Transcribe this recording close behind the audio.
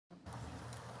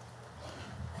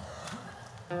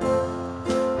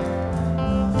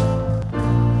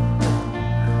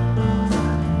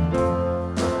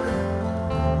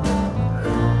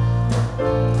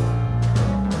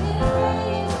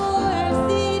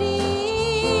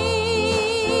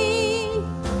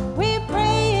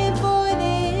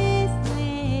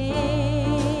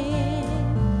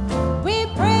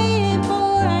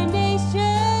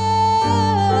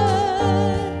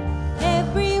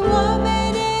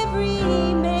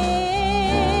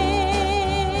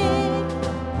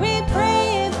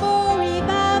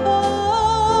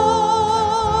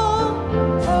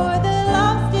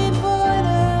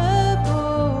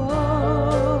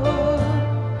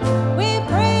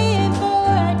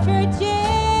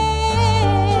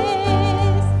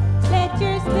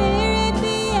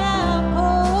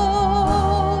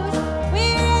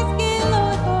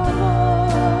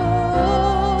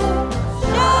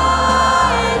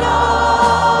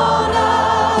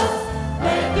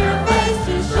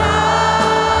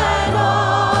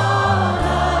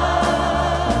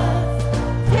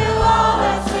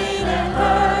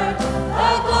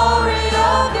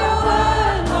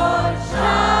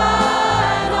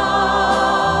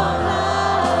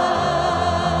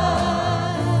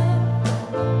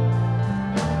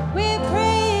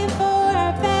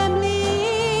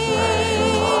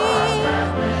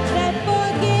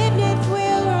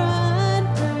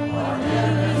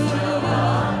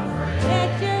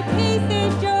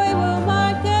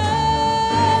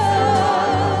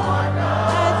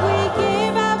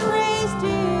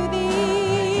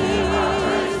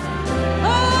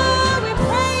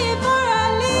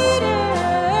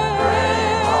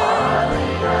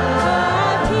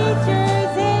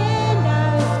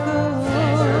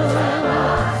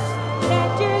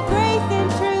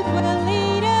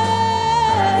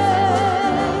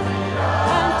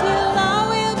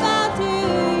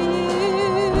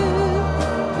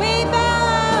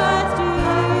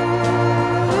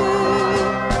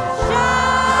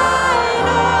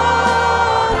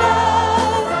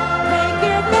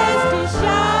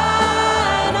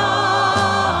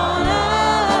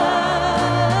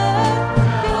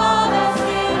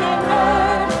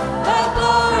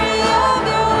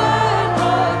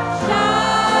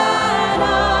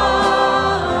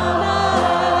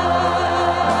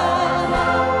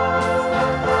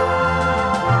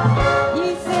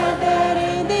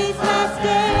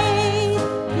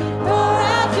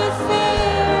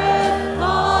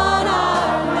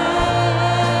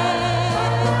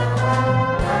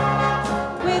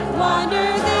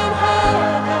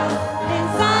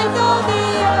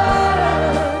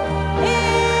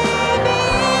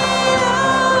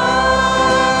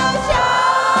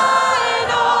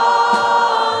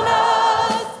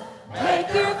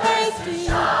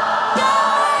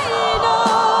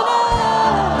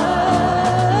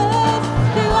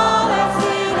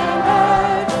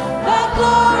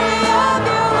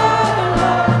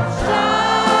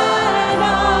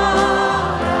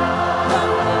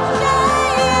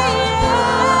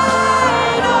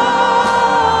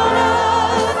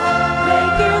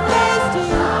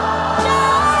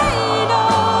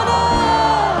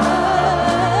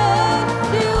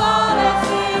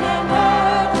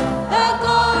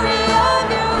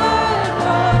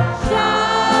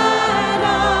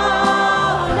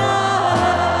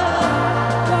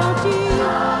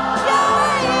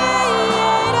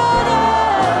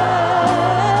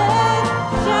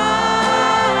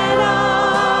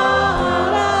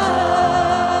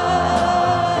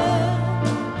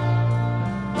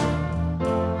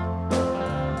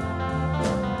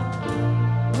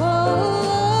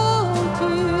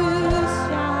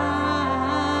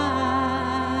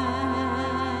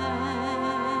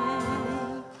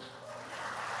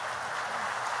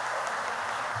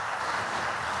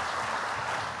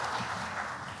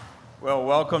Well,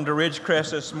 welcome to Ridgecrest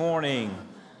this morning.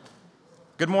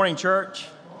 Good morning, church.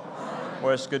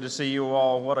 Well, it's good to see you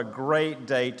all. What a great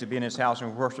day to be in His house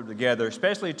and worship together,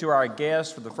 especially to our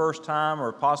guests for the first time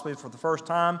or possibly for the first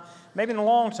time, maybe in a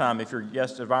long time. If you're a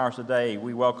guest of ours today,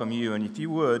 we welcome you. And if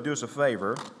you would, do us a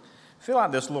favor, fill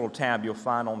out this little tab you'll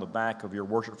find on the back of your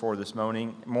worship for this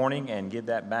morning and give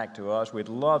that back to us. We'd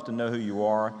love to know who you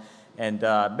are. And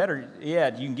better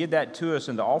yet, you can give that to us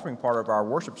in the offering part of our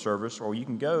worship service, or you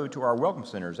can go to our welcome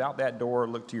centers. Out that door,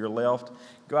 look to your left,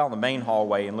 go out in the main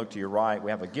hallway and look to your right. We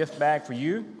have a gift bag for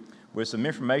you with some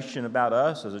information about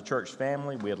us as a church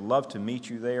family. We'd love to meet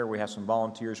you there. We have some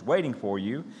volunteers waiting for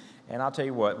you. And I'll tell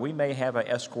you what, we may have an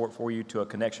escort for you to a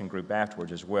connection group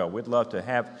afterwards as well. We'd love to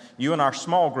have you in our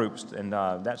small groups, and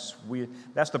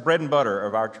that's the bread and butter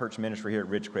of our church ministry here at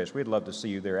Ridgecrest. We'd love to see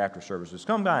you there after services.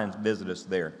 Come by and visit us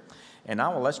there. And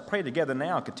let's pray together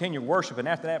now, continue worship, and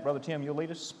after that, Brother Tim, you'll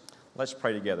lead us? Let's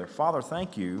pray together. Father,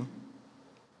 thank you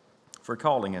for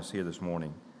calling us here this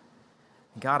morning.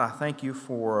 God, I thank you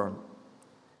for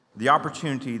the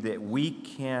opportunity that we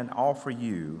can offer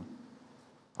you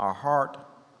our heart,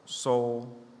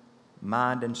 soul,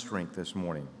 mind, and strength this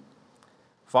morning.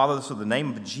 Father, so the name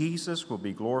of Jesus will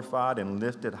be glorified and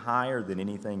lifted higher than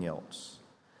anything else.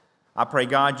 I pray,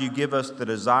 God, you give us the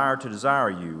desire to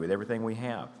desire you with everything we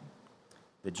have,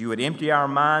 that you would empty our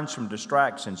minds from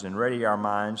distractions and ready our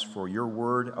minds for your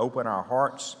word, open our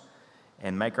hearts,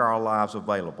 and make our lives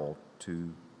available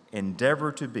to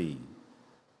endeavor to be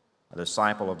a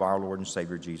disciple of our Lord and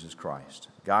Savior Jesus Christ.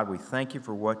 God, we thank you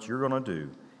for what you're going to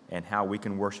do and how we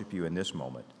can worship you in this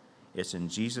moment. It's in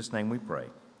Jesus' name we pray.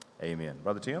 Amen.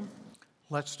 Brother Tim?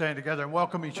 Let's stand together and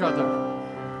welcome each other.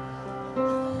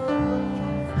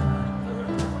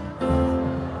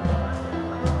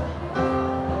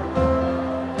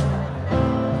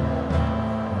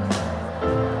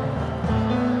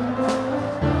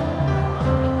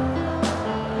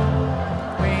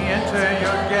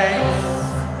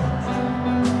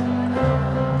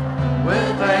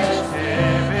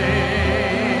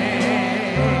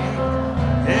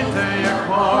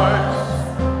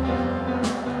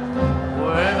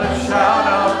 Shout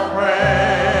of praise.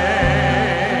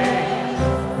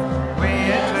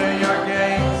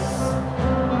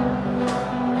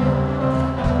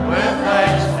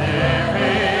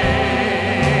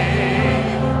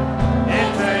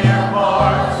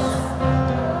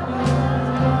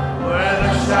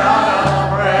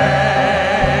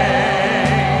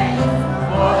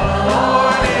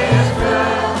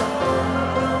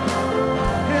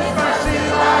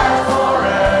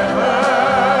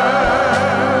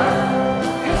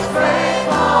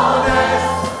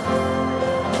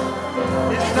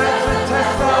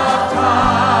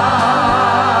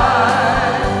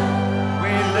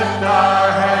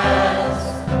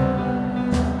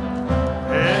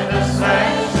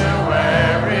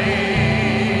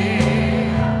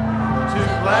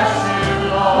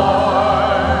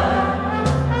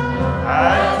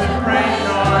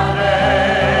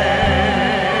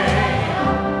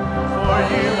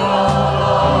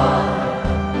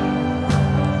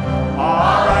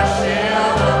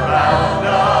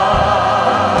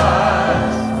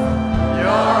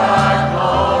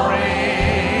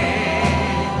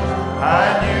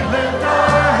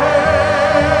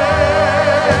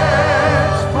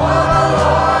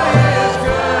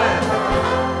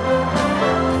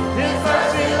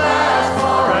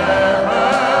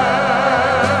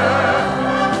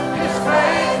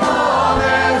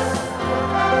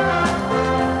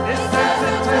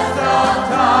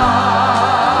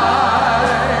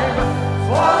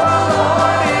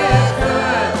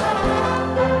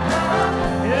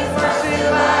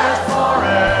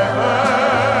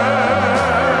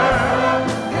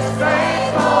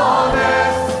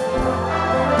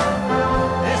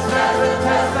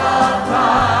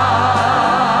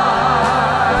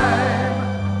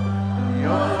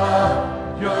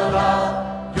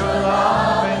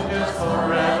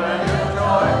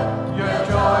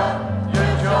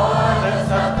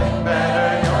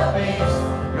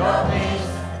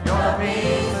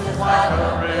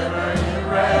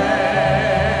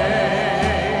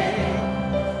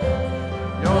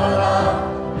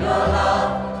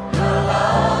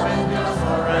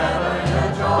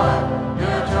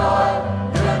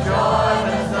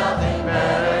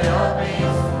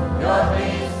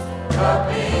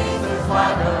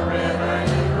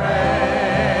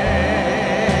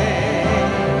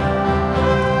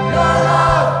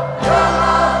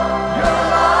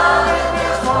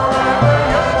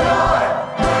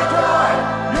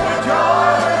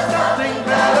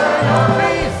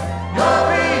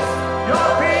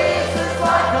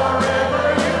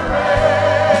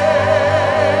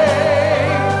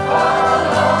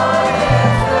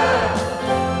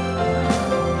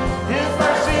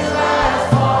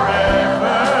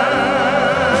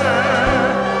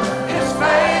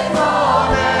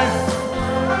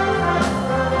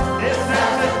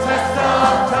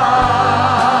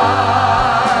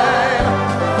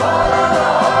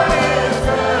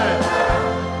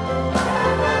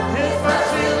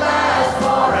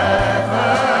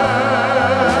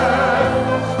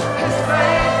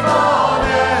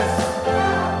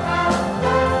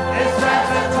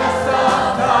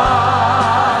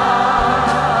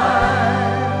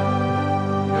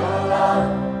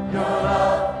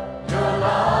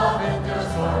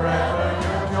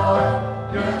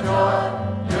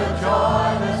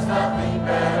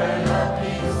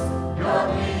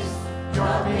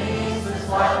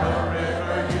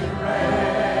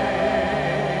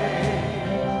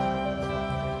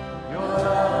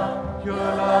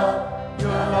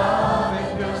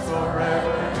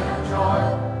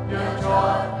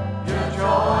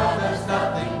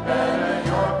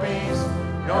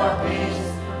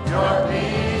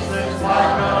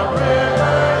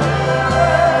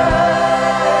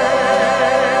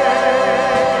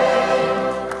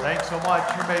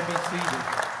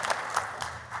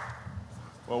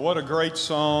 great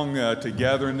song to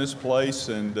gather in this place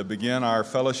and to begin our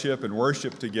fellowship and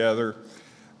worship together.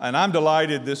 And I'm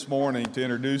delighted this morning to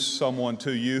introduce someone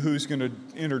to you who's going to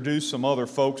introduce some other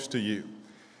folks to you.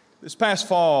 This past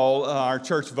fall, our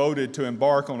church voted to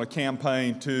embark on a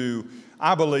campaign to,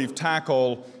 I believe,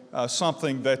 tackle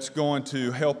something that's going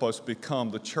to help us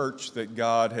become the church that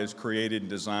God has created and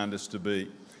designed us to be.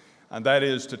 And that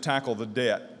is to tackle the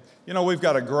debt. You know, we've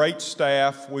got a great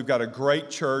staff, we've got a great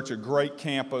church, a great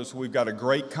campus, we've got a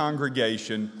great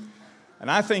congregation, and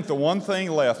I think the one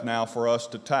thing left now for us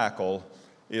to tackle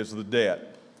is the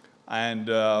debt. And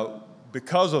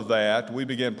because of that, we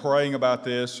began praying about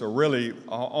this, really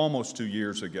almost 2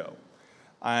 years ago.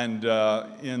 And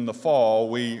in the fall,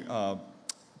 we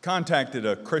contacted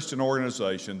a Christian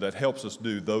organization that helps us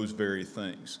do those very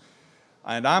things.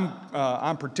 And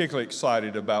I'm particularly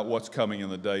excited about what's coming in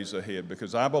the days ahead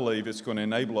because I believe it's going to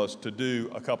enable us to do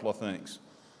a couple of things.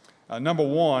 Number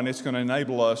one, it's going to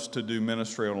enable us to do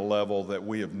ministry on a level that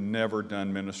we have never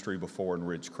done ministry before in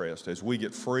Ridgecrest, as we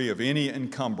get free of any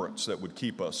encumbrance that would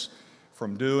keep us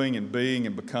from doing and being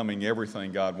and becoming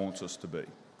everything God wants us to be.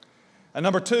 And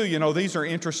number two, you know, these are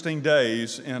interesting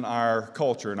days in our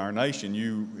culture, in our nation.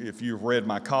 If you've read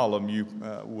my column, you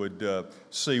would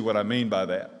see what I mean by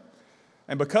that.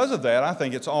 And because of that, I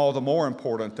think it's all the more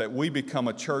important that we become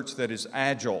a church that is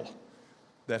agile,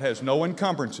 that has no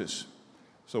encumbrances,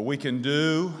 so we can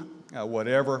do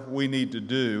whatever we need to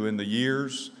do in the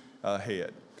years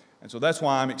ahead. And so that's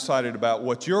why I'm excited about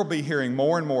what you'll be hearing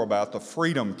more and more about, the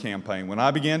Freedom Campaign. When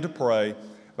I began to pray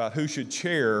about who should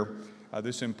chair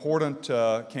this important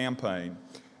campaign,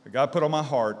 God put on my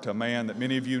heart a man that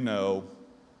many of you know,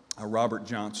 Robert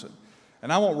Johnson.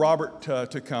 And I want Robert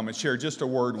to come and share just a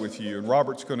word with you. And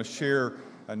Robert's going to share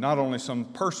not only some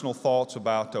personal thoughts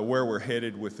about where we're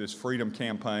headed with this Freedom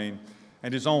Campaign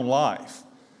and his own life,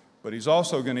 but he's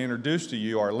also going to introduce to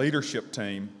you our leadership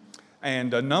team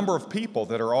and a number of people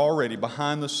that are already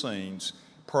behind the scenes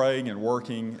praying and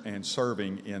working and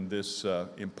serving in this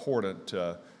important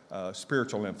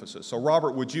spiritual emphasis. So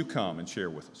Robert, would you come and share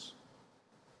with us?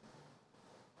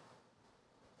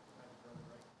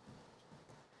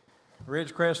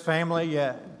 Ridgecrest family,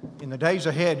 in the days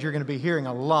ahead, you're going to be hearing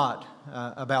a lot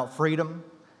about freedom.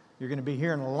 You're going to be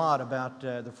hearing a lot about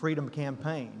the Freedom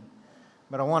Campaign.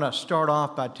 But I want to start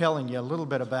off by telling you a little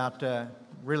bit about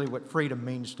really what freedom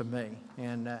means to me.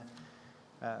 And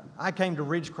I came to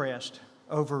Ridgecrest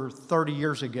over 30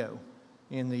 years ago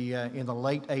in the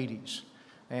late 80s.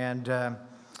 And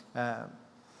I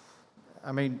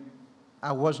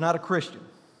was not a Christian.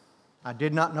 I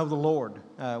did not know the Lord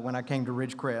when I came to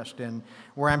Ridgecrest, and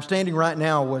where I'm standing right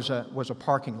now was a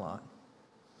parking lot.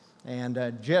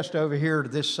 And just over here to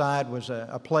this side was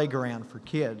a playground for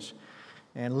kids.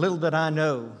 And little did I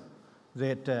know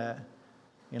that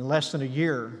in less than a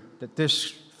year that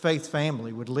this faith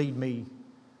family would lead me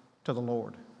to the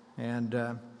Lord.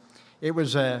 And it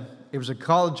was a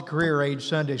college career age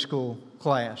Sunday school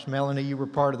class. Melanie, you were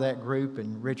part of that group,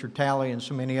 and Richard Talley and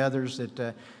so many others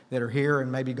that are here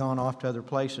and maybe gone off to other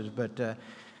places. But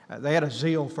they had a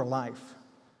zeal for life.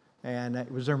 And it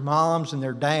was their moms and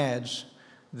their dads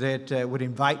that would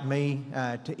invite me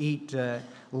to eat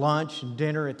lunch and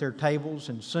dinner at their tables.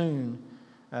 And soon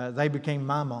they became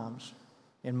my moms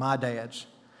and my dads.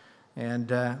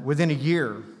 And within a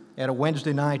year, at a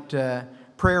Wednesday night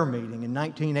prayer meeting in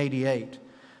 1988,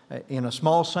 in a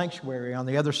small sanctuary on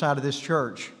the other side of this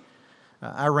church,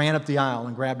 I ran up the aisle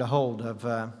and grabbed a hold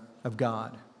of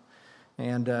God.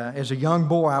 And as a young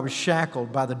boy, I was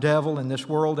shackled by the devil in this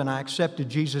world, and I accepted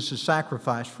Jesus'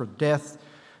 sacrifice for death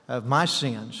of my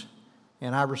sins,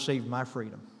 and I received my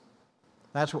freedom.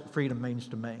 That's what freedom means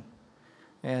to me.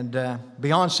 And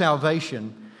beyond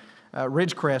salvation,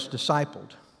 Ridgecrest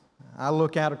discipled. I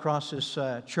look out across this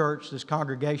church, this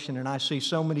congregation, and I see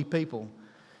so many people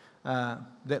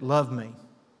that love me,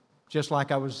 just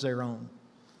like I was their own.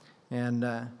 And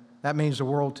that means the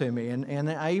world to me. And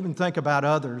I even think about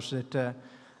others that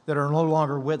are no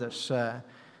longer with us,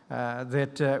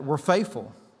 that were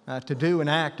faithful to do and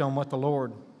act on what the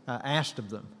Lord asked of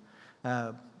them.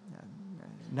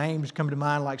 Names come to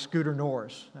mind like Scooter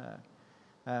Norris,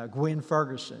 Gwen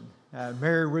Ferguson,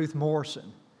 Mary Ruth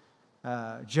Morrison,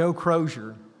 Joe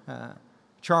Crozier,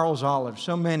 Charles Olive,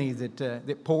 so many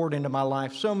that poured into my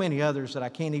life, so many others that I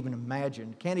can't even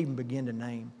imagine, can't even begin to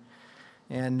name.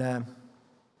 And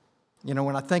you know,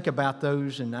 when I think about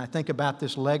those and I think about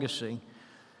this legacy,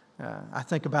 I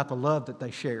think about the love that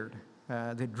they shared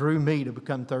that drew me to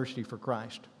become thirsty for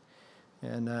Christ.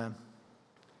 And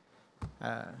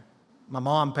my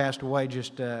mom passed away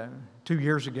just 2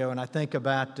 years ago, and I think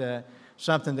about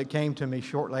something that came to me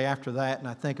shortly after that, and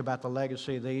I think about the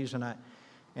legacy of these, and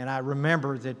I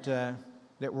remember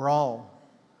that we're all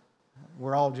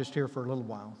just here for a little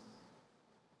while.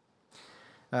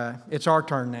 It's our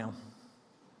turn now.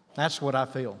 That's what I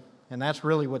feel, and that's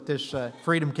really what this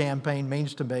Freedom Campaign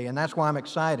means to me, and that's why I'm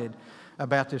excited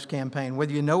about this campaign.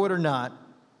 Whether you know it or not,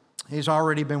 He's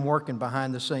already been working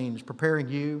behind the scenes, preparing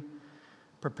you,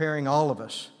 preparing all of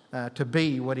us to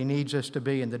be what He needs us to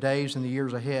be in the days and the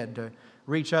years ahead, to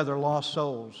reach other lost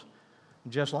souls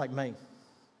just like me,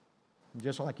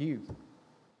 just like you.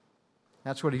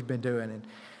 That's what He's been doing. And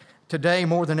today,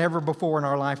 more than ever before in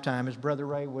our lifetime, as Brother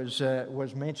Ray was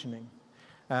mentioning,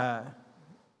 the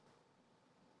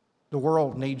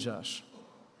world needs us.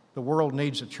 The world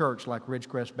needs a church like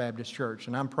Ridgecrest Baptist Church,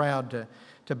 and I'm proud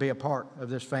to be a part of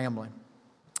this family.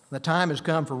 The time has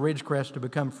come for Ridgecrest to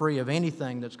become free of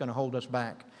anything that's going to hold us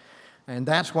back. And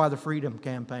that's why the Freedom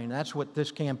Campaign, that's what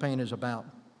this campaign is about.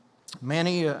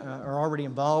 Many are already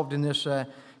involved in this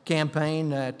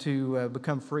campaign to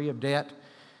become free of debt,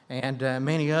 and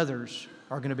many others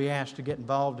are going to be asked to get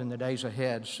involved in the days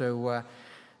ahead. So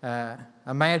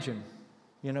imagine,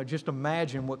 just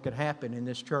imagine what could happen in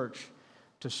this church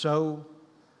to sow,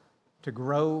 to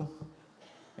grow,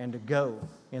 and to go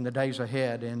in the days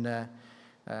ahead. And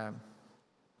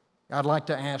I'd like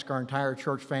to ask our entire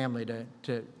church family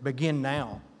to begin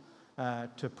now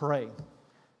to pray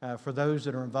for those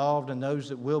that are involved and those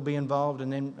that will be involved,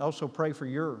 and then also pray for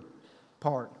your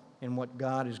part in what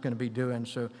God is going to be doing.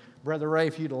 So, Brother Ray,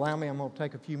 if you'd allow me, I'm going to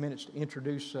take a few minutes to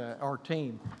introduce our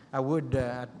team. I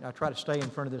try to stay in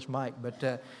front of this mic,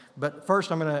 but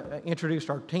first I'm going to introduce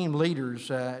our team leaders.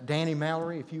 Danny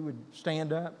Mallory, if you would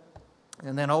stand up,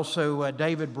 and then also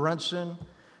David Brunson,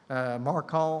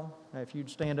 Mark Hall, if you'd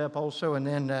stand up also, and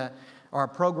then our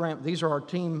program, these are our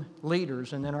team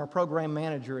leaders, and then our program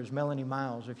manager is Melanie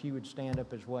Miles, if you would stand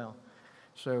up as well.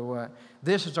 So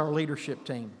this is our leadership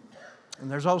team. And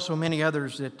there's also many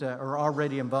others that are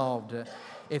already involved.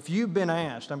 If you've been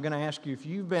asked, I'm going to ask you, if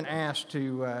you've been asked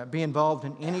to be involved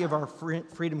in any of our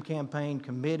Freedom Campaign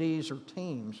committees or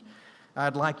teams,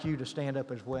 I'd like you to stand up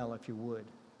as well, if you would.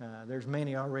 There's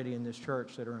many already in this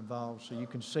church that are involved, so you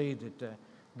can see that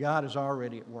God is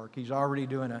already at work. He's already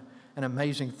doing an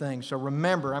amazing thing. So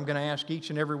remember, I'm going to ask each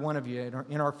and every one of you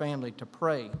in our family to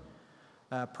pray.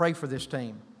 Pray for this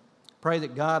team. Pray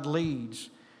that God leads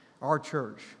our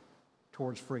church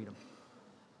towards freedom.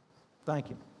 Thank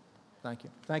you. Thank you.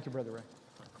 Thank you, Brother Ray.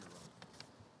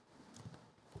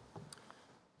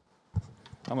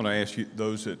 I'm going to ask you,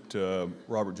 those that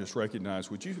Robert just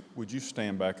recognized, would you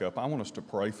stand back up? I want us to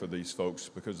pray for these folks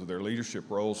because of their leadership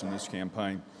roles in this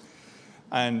campaign.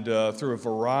 And through a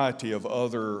variety of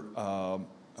other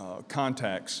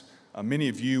contacts, many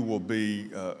of you will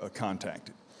be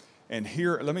contacted. And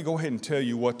here, let me go ahead and tell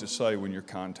you what to say when you're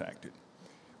contacted.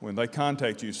 When they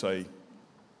contact you, say,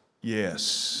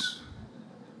 yes.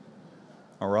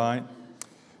 All right?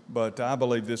 But I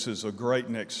believe this is a great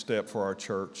next step for our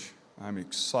church. I'm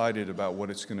excited about what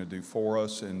it's going to do for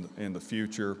us in the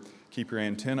future. Keep your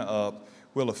antenna up.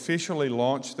 We'll officially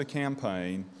launch the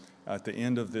campaign at the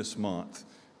end of this month.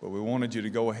 But we wanted you to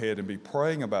go ahead and be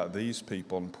praying about these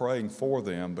people and praying for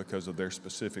them because of their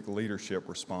specific leadership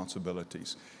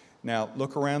responsibilities. Now,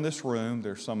 look around this room.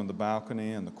 There's some in the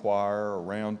balcony and the choir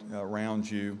around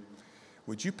you.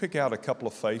 Would you pick out a couple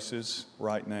of faces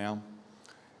right now?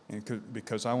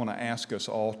 Because I want to ask us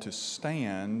all to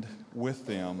stand with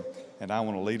them, and I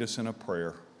want to lead us in a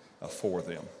prayer for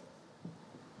them.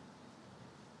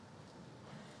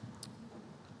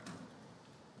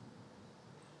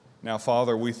 Now,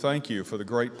 Father, we thank you for the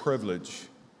great privilege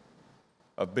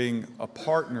of being a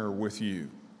partner with you,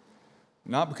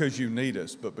 not because you need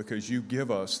us, but because you give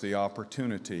us the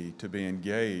opportunity to be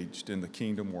engaged in the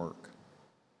kingdom work.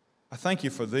 I thank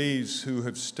you for these who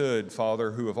have stood,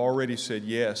 Father, who have already said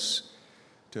yes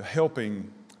to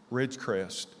helping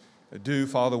Ridgecrest do,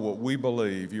 Father, what we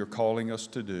believe you're calling us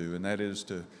to do, and that is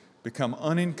to become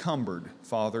unencumbered,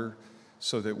 Father,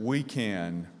 so that we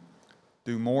can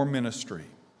do more ministry,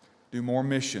 do more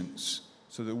missions,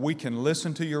 so that we can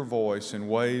listen to your voice in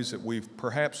ways that we've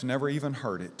perhaps never even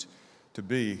heard it, to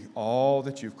be all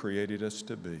that you've created us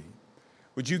to be.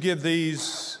 Would you give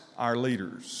these our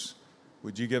leaders?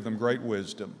 Would you give them great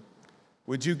wisdom?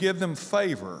 Would you give them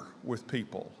favor with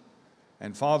people?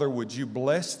 And Father, would you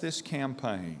bless this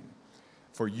campaign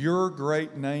for your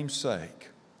great name's sake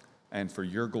and for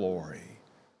your glory?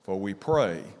 For we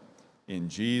pray in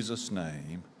Jesus'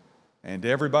 name. And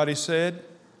everybody said,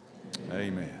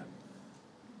 Amen.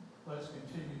 Let's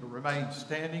continue to remain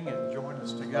standing and join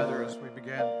us together as we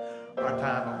begin our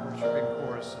time of worshiping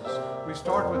choruses. We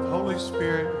start with Holy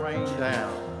Spirit, Rain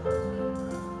Down.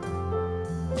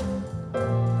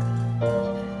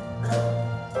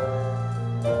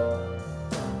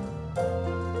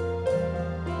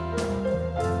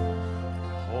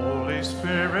 Holy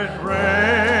Spirit, rain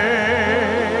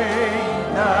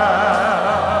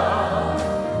down,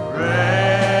 rain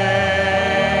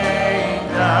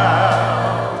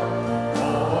down,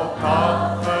 oh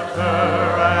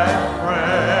Comforter and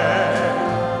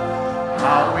friend,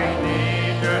 how we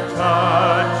need your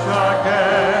touch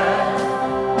again.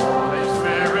 Holy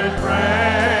Spirit, rain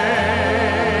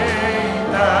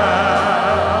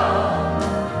down,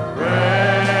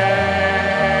 rain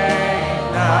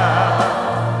down.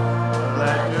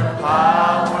 Let your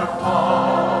power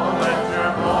fall, let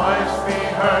your voice be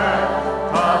heard.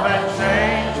 Come and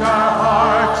change our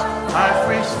hearts as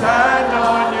we stand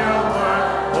on your word.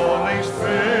 Holy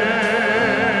Spirit,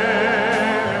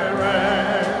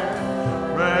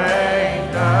 rain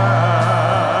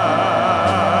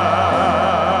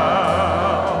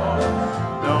down.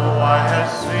 No eye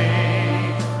has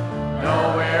seen, no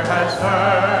ear has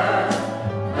heard,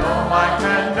 no mind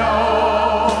can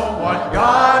know what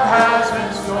God has in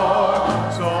store.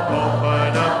 So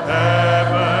open up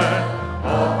heaven,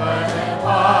 open it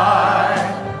wide,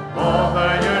 over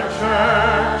your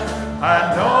church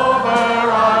and over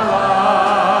our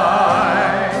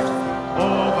lives,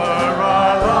 over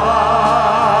our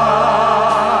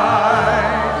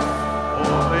lives.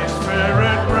 Holy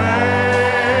Spirit,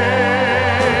 rain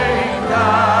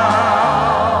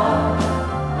down,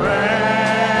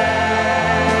 rain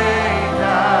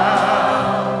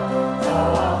down,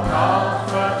 oh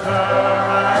Comforter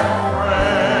and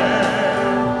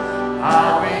friend, how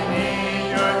we need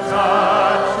your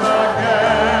touch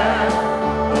again.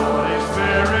 Holy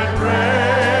Spirit,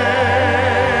 rain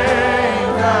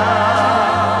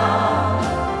down,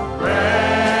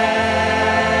 rain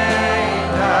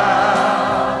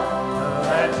down.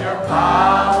 Let your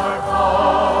power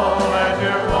fall, let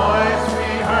your voice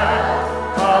be heard.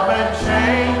 Come and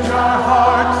change our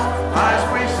hearts as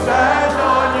we stand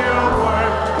on your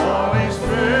word. Holy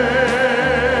Spirit,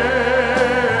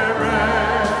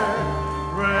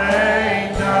 rain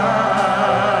down.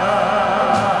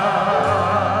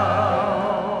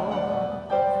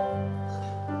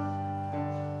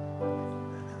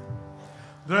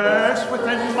 There's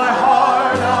within my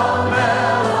heart a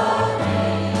melody,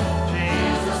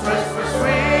 Jesus whisper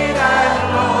sweet and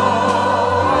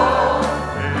low.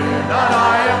 Fear not, I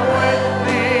am with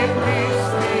thee, peace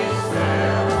be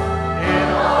still, in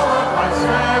all of my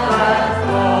ebb and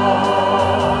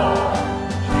flow.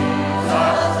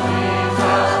 Jesus,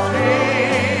 Jesus,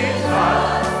 Jesus,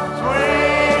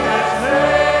 sweetest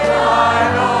name I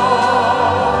know.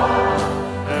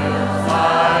 Fills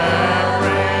my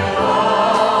every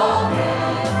longing,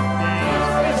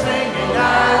 keeps me singing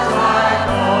as I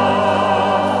go,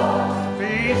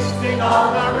 feasting on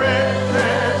the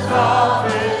riches of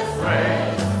His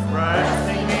grace,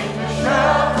 resting beneath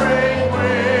sheltering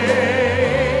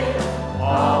wing,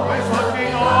 always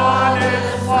looking on His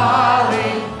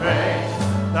smiling face.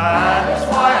 That is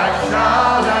why I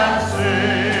shout and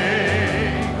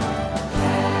sing.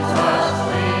 Jesus,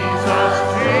 Jesus,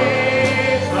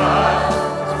 Jesus,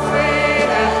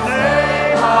 sweetest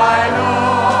name I know,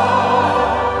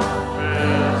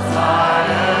 fills my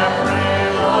every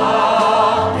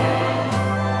longing,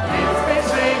 keeps me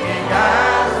singing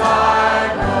as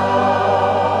I go.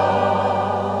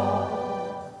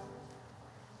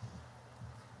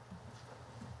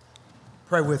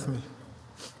 Pray with me.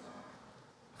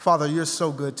 Father, you're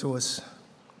so good to us,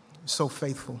 you're so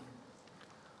faithful.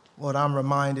 Lord, I'm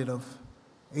reminded of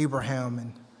Abraham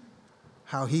and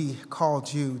how he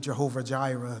called you Jehovah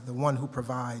Jireh, the one who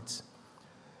provides.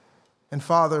 And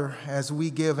Father, as we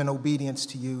give in obedience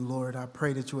to you, Lord, I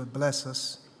pray that you would bless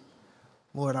us.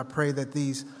 Lord, I pray that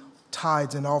these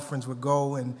tithes and offerings would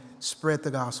go and spread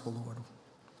the gospel, Lord.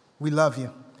 We love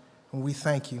you and we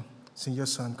thank you. It's in your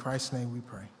Son, Christ's name we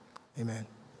pray. Amen.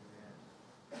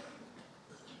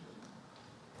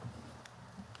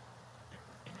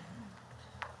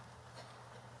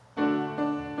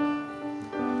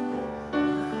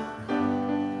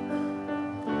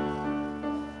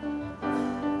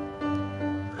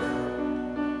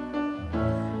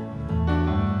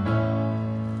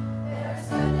 There's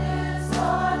goodness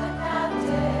for the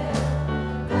captive,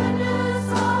 goodness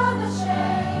for the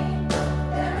shame.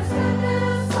 There is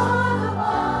goodness for the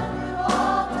one who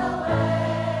walked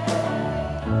away.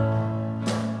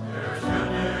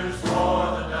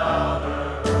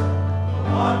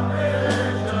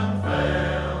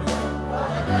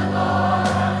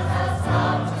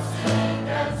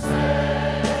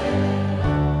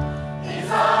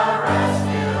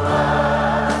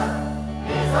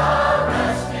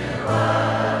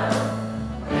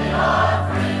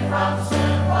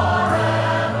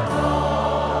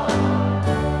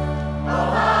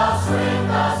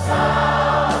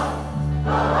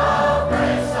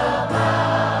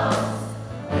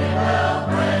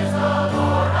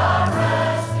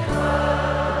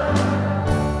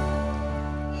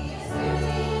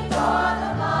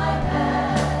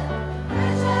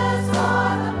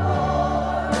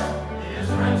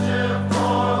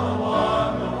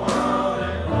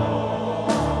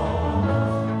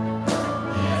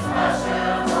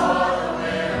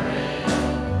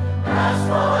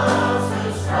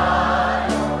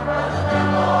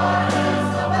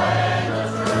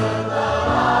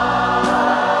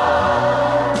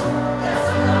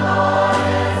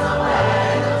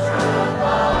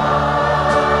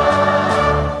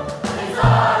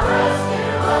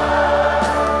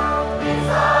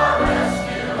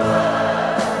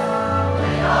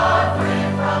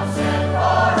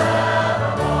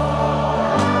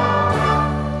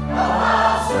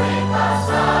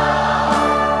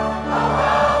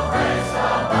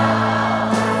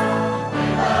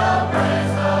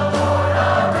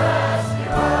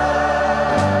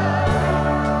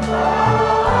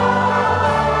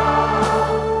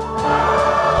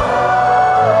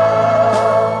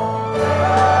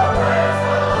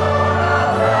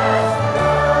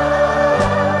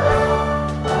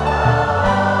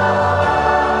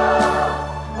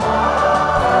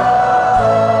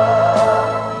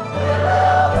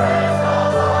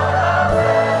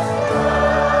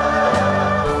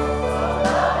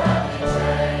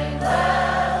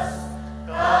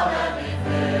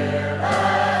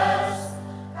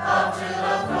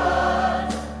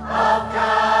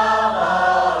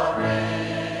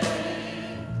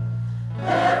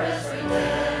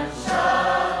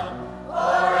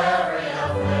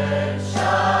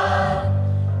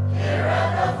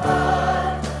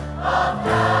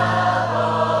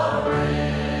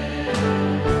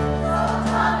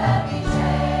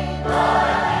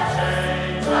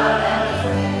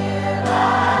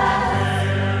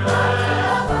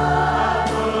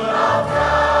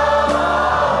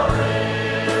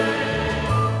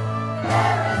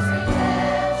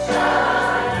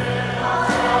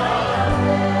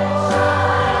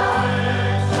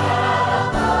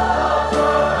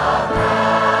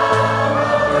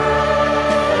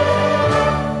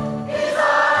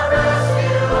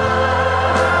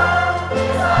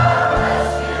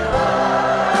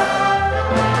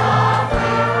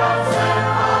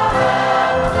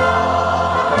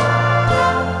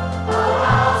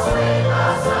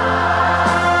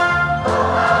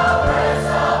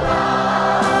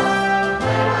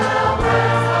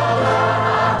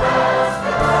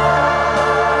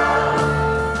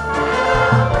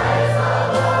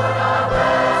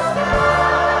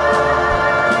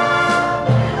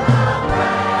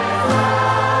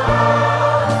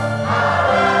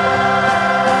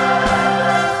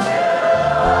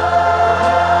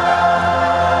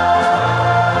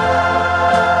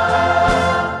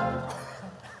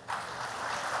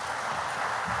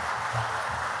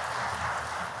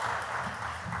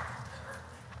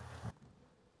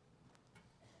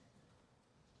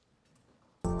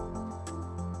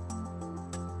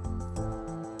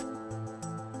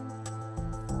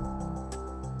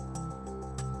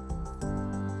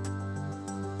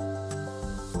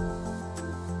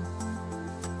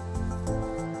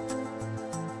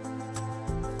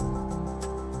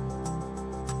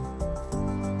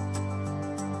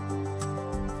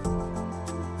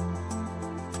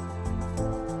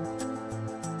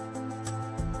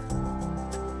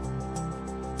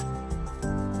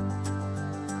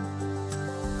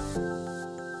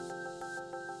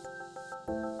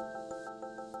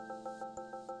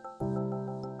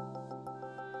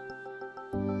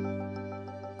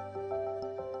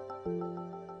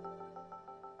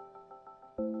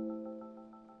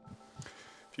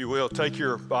 you will, take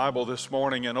your Bible this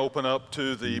morning and open up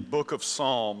to the book of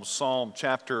Psalms, Psalm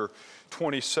chapter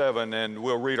 27, and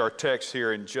we'll read our text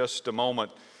here in just a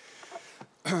moment.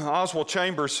 Oswald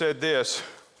Chambers said this: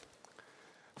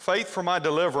 "Faith for my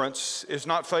deliverance is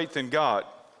not faith in God.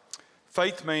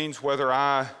 Faith means whether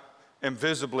I am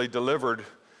visibly delivered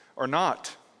or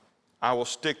not, I will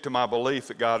stick to my belief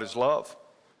that God is love.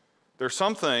 There are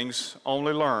some things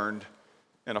only learned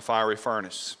in a fiery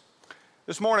furnace."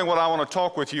 This morning, what I want to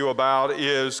talk with you about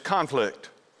is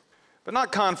conflict. But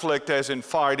not conflict as in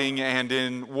fighting and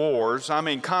in wars. I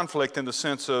mean conflict in the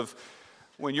sense of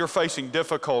when you're facing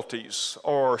difficulties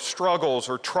or struggles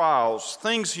or trials,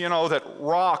 things, that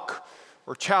rock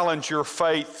or challenge your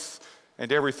faith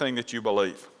and everything that you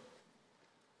believe.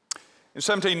 In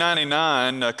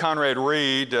 1799, Conrad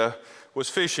Reed was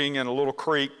fishing in a little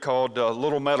creek called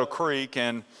Little Meadow Creek,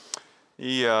 and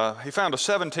he found a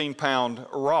 17-pound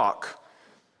rock.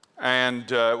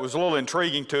 And it was a little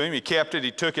intriguing to him. He kept it, he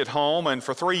took it home, and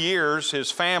for 3 years his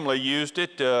family used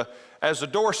it as a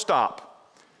doorstop.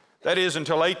 That is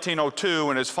until 1802,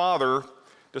 when his father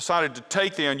decided to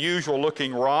take the unusual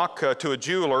looking rock to a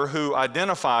jeweler who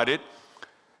identified it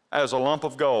as a lump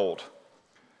of gold.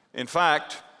 In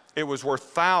fact, it was worth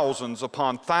thousands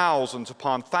upon thousands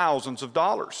upon thousands of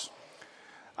dollars.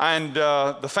 And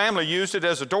the family used it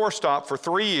as a doorstop for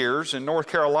 3 years in North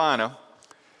Carolina.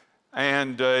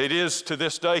 And it is to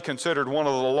this day considered one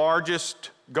of the largest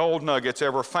gold nuggets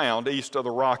ever found east of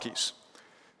the Rockies.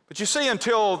 But you see,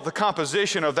 until the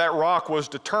composition of that rock was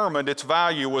determined, its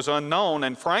value was unknown.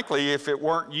 And frankly, if it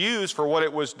weren't used for what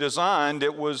it was designed,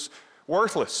 it was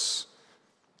worthless.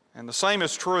 And the same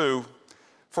is true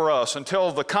for us.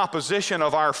 Until the composition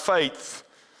of our faith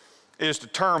is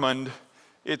determined,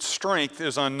 its strength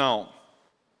is unknown.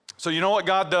 So you know what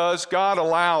God does? God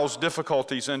allows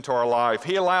difficulties into our life.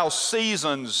 He allows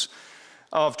seasons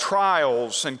of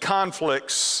trials and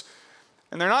conflicts.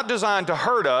 And they're not designed to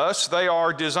hurt us. They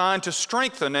are designed to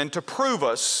strengthen and to prove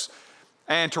us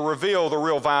and to reveal the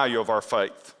real value of our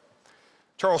faith.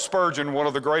 Charles Spurgeon, one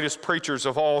of the greatest preachers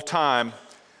of all time,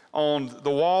 on the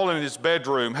wall in his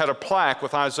bedroom had a plaque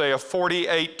with Isaiah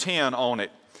 48:10 on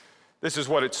it. This is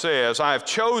what it says: "I have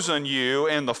chosen you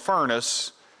in the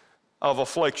furnace of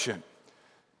affliction."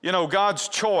 You know, God's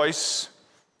choice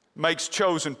makes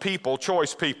chosen people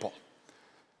choice people.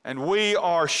 And we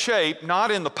are shaped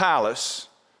not in the palace,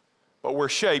 but we're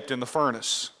shaped in the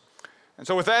furnace. And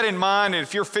so with that in mind, and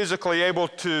if you're physically able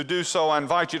to do so, I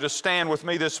invite you to stand with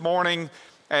me this morning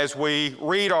as we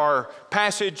read our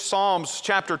passage, Psalms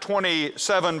chapter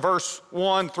 27, verse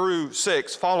 1 through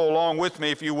 6. Follow along with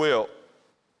me if you will.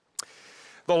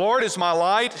 "The Lord is my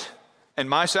light and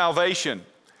my salvation.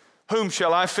 Whom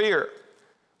shall I fear?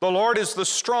 The Lord is the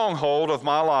stronghold of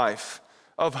my life.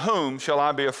 Of whom shall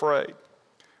I be afraid?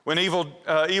 When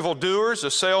evildoers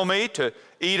assail me to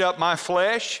eat up my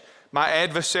flesh, my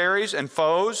adversaries and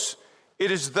foes,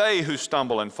 it is they who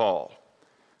stumble and fall.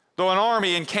 Though an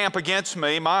army encamp against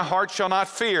me, my heart shall not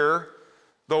fear.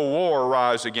 Though war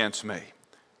rise against me,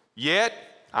 yet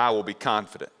I will be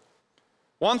confident.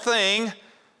 One thing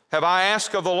have I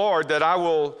asked of the Lord, that I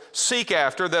will seek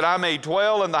after, that I may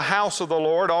dwell in the house of the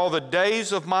Lord all the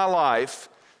days of my life,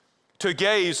 to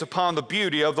gaze upon the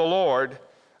beauty of the Lord,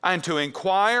 and to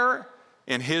inquire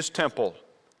in his temple.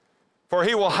 For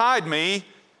he will hide me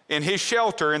in his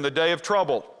shelter in the day of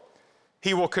trouble.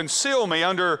 He will conceal me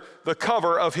under the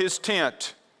cover of his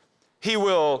tent. He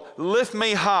will lift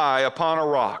me high upon a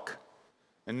rock.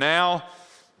 And now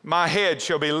my head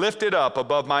shall be lifted up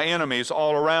above my enemies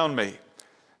all around me.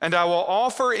 And I will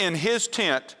offer in his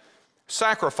tent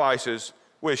sacrifices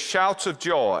with shouts of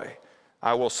joy.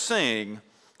 I will sing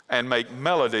and make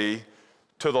melody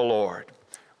to the Lord."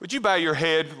 Would you bow your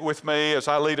head with me as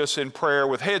I lead us in prayer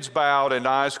with heads bowed and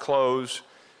eyes closed?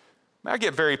 May I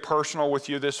get very personal with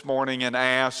you this morning and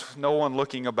ask, no one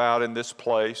looking about in this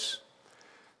place,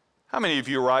 how many of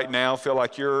you right now feel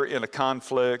like you're in a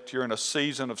conflict, you're in a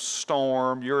season of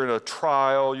storm, you're in a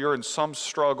trial, you're in some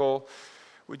struggle?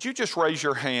 Would you just raise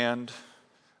your hand?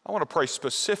 I want to pray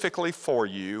specifically for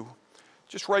you.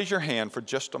 Just raise your hand for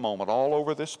just a moment, all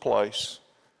over this place.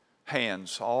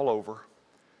 Hands all over.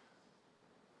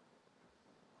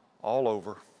 All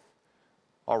over.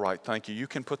 All right, thank you. You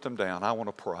can put them down. I want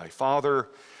to pray. Father,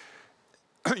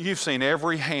 you've seen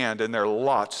every hand, and there are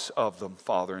lots of them,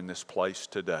 Father, in this place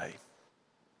today.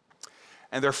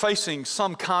 And they're facing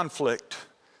some conflict,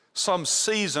 some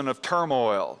season of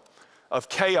turmoil, of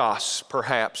chaos,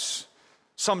 perhaps,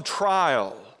 some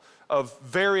trial of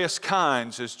various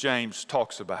kinds, as James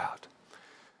talks about.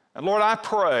 And Lord, I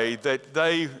pray that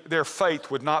their faith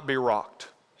would not be rocked.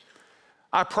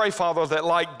 I pray, Father, that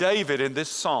like David in this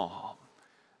psalm,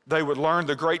 they would learn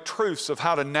the great truths of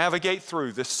how to navigate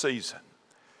through this season.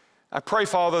 I pray,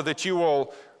 Father, that you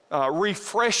will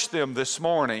refresh them this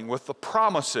morning with the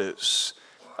promises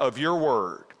of your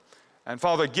word. And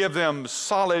Father, give them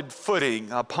solid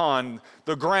footing upon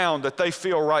the ground that they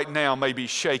feel right now may be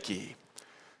shaky.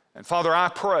 And Father, I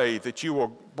pray that you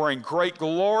will bring great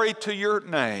glory to your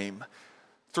name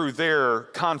through their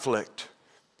conflict,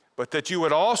 but that you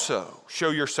would also show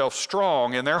yourself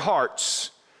strong in their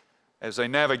hearts as they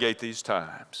navigate these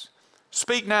times.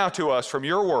 Speak now to us from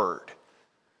your word.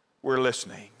 We're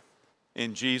listening.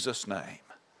 In Jesus' name,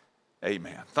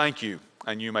 amen. Thank you,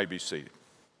 and you may be seated.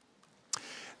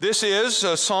 This is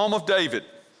a Psalm of David,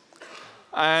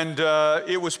 and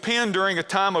it was penned during a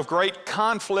time of great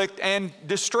conflict and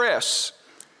distress.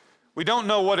 We don't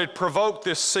know what had provoked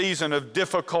this season of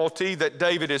difficulty that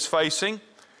David is facing,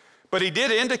 but he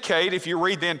did indicate, if you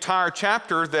read the entire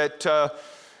chapter, that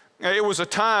it was a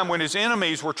time when his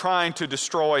enemies were trying to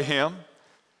destroy him.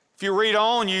 If you read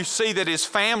on, you see that his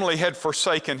family had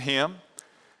forsaken him,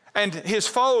 and his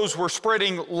foes were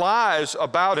spreading lies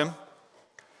about him.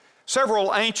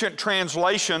 Several ancient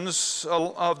translations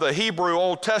of the Hebrew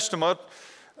Old Testament,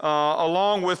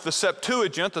 along with the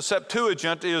Septuagint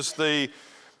is the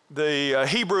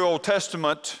Hebrew Old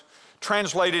Testament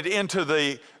translated into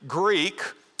the Greek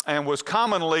and was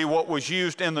commonly what was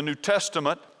used in the New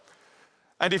Testament.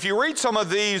 And if you read some of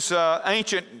these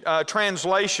ancient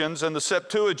translations in the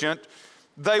Septuagint,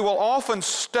 they will often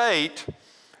state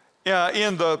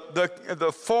in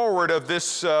the foreword of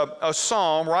this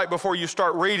psalm, right before you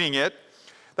start reading it,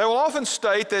 they will often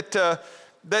state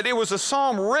that it was a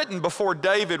psalm written before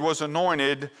David was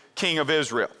anointed king of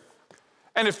Israel.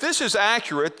 And if this is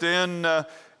accurate, then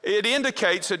it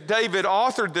indicates that David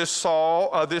authored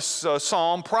this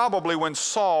psalm probably when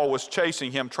Saul was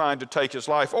chasing him, trying to take his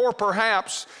life, or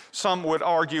perhaps some would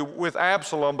argue with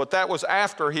Absalom, but that was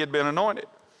after he had been anointed.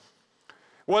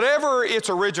 Whatever its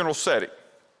original setting,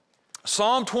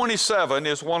 Psalm 27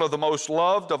 is one of the most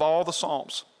loved of all the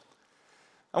Psalms.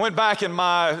 I went back in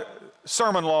my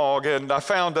sermon log and I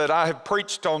found that I have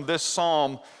preached on this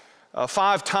Psalm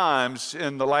 5 times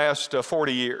in the last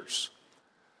 40 years.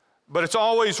 But it's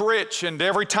always rich, and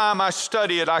every time I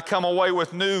study it, I come away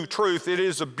with new truth. It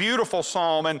is a beautiful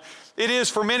Psalm, and it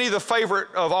is for many the favorite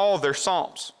of all of their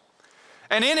Psalms.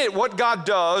 And in it, what God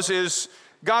does is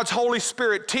God's Holy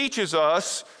Spirit teaches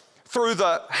us through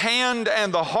the hand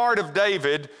and the heart of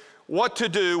David what to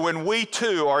do when we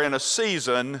too are in a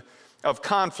season of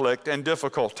conflict and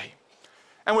difficulty.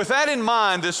 And with that in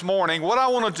mind this morning, what I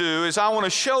want to do is I want to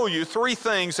show you 3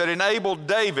 things that enabled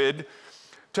David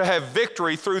to have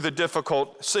victory through the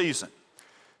difficult season.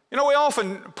 You know, we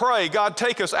often pray, God,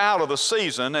 take us out of the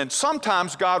season, and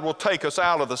sometimes God will take us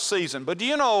out of the season. But do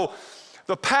you know,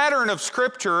 the pattern of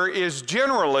Scripture is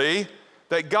generally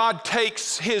that God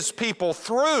takes his people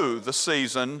through the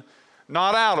season,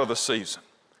 not out of the season.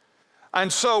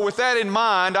 And so with that in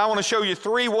mind, I want to show you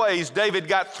 3 ways David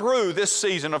got through this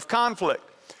season of conflict.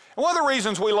 And one of the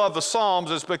reasons we love the Psalms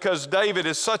is because David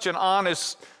is such an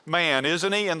honest man,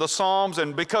 isn't he, in the Psalms,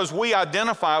 and because we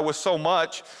identify with so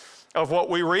much of what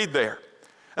we read there.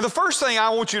 And the first thing I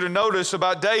want you to notice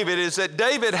about David is that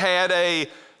David had a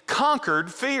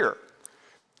conquered fear.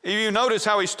 You notice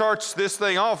how he starts this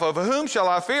thing off of, whom shall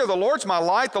I fear? The Lord's my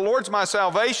light, the Lord's my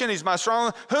salvation, he's my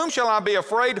strong. Whom shall I be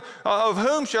afraid? Of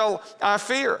whom shall I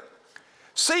fear?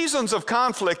 Seasons of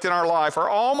conflict in our life are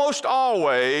almost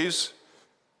always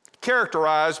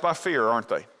characterized by fear, aren't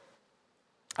they?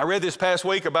 I read this past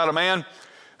week about a man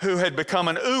who had become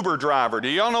an Uber driver. Do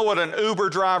y'all know what an Uber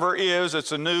driver is?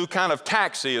 It's a new kind of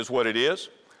taxi is what it is.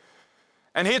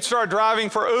 And he'd started driving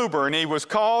for Uber, and he was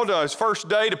called his first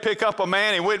day to pick up a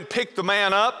man. He went and picked the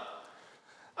man up,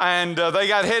 and they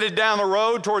got headed down the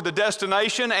road toward the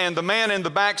destination, and the man in the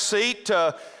back seat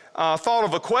thought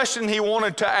of a question he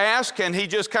wanted to ask, and he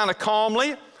just kind of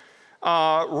calmly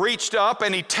reached up,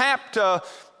 and he tapped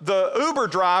the Uber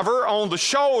driver on the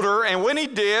shoulder, and when he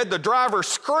did, the driver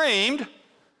screamed.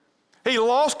 He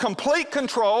lost complete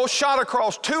control, shot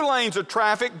across 2 lanes of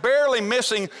traffic, barely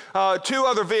missing 2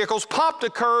 other vehicles, popped a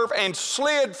curve, and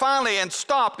slid finally and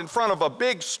stopped in front of a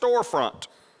big storefront.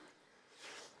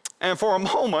 And for a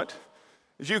moment,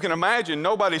 as you can imagine,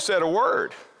 nobody said a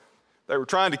word. They were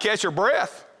trying to catch their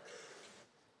breath.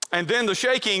 And then the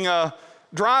shaking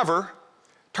driver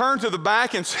turned to the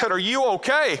back and said, "Are you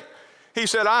okay?" He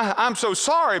said, I'm so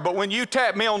sorry, but when you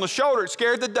tapped me on the shoulder, it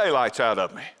scared the daylights out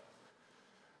of me.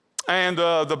 And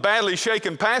the badly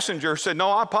shaken passenger said, "No,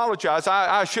 I apologize.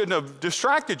 I shouldn't have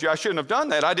distracted you. I shouldn't have done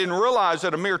that. I didn't realize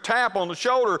that a mere tap on the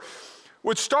shoulder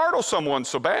would startle someone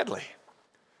so badly.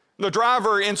 The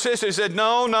driver insisted. He said,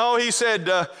 no. He said,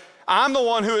 I'm the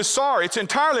one who is sorry. It's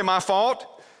entirely my fault.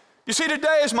 You see,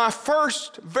 today is my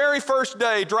very first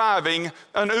day driving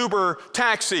an Uber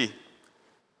taxi.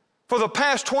 For the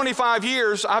past 25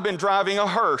 years, I've been driving a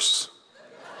hearse.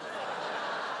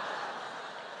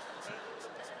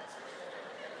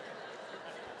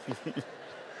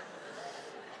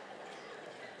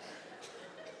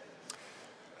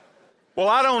 Well,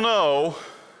 I don't know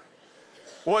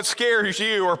what scares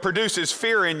you or produces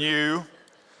fear in you,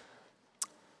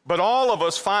 but all of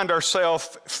us find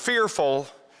ourselves fearful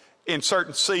in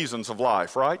certain seasons of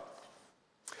life, right?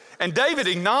 And David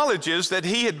acknowledges that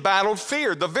he had battled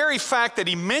fear. The very fact that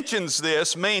he mentions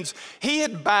this means he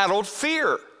had battled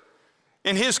fear.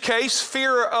 In his case,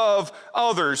 fear of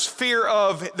others, fear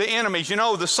of the enemies. You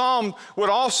know, the Psalm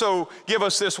would also give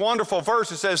us this wonderful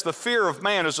verse. It says, the fear of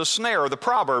man is a snare. Or the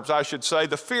Proverbs, I should say,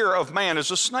 the fear of man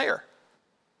is a snare.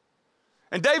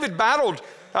 And David battled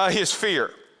his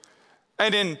fear.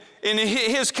 And in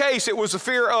his case, it was the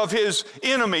fear of his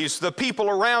enemies, the people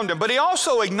around him. But he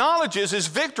also acknowledges his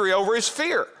victory over his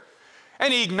fear.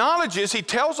 And he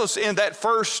tells us in that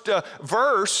first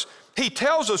verse, he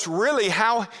tells us really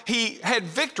how he had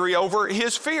victory over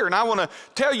his fear. And I want to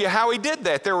tell you how he did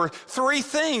that. There were 3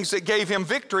 things that gave him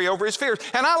victory over his fears.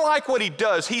 And I like what he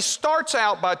does. He starts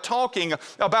out by talking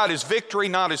about his victory,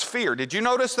 not his fear. Did you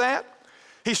notice that?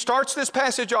 He starts this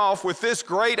passage off with this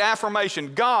great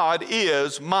affirmation: God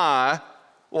is my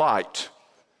light.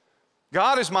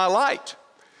 God is my light.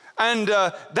 And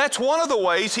that's one of the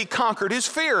ways he conquered his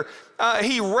fear.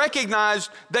 He recognized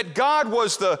that God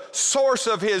was the source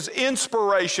of his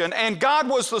inspiration and God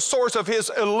was the source of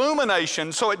his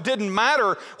illumination, so it didn't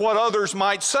matter what others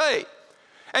might say.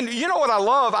 And you know what I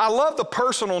love? I love the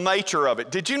personal nature of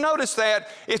it. Did you notice that?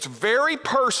 It's very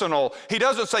personal. He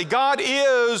doesn't say, God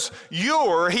is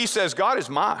your, he says, God is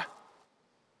my.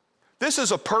 This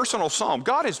is a personal psalm.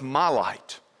 God is my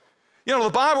light. You know, the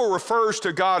Bible refers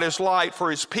to God as light for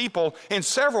his people in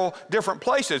several different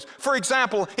places. For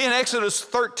example, in Exodus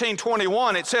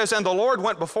 13:21, it says, and the Lord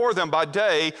went before them by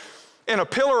day in a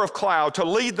pillar of cloud to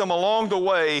lead them along the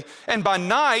way, and by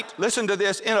night, listen to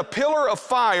this, in a pillar of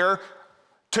fire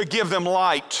to give them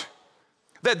light,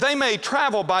 that they may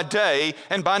travel by day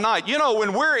and by night. You know,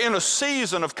 when we're in a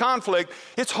season of conflict,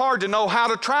 it's hard to know how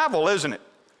to travel, isn't it?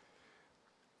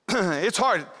 It's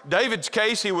hard. David's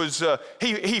case, he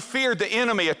feared the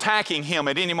enemy attacking him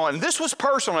at any moment. And this was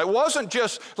personal. It wasn't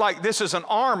just like this is an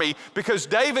army, because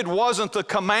David wasn't the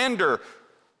commander.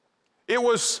 It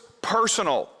was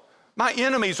personal. My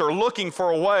enemies are looking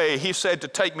for a way, he said, to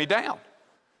take me down.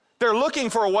 They're looking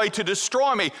for a way to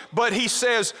destroy me. But he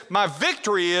says, my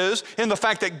victory is in the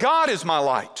fact that God is my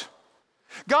light.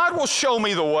 God will show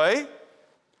me the way.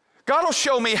 God will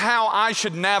show me how I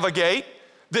should navigate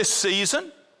this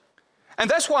season. And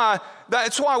that's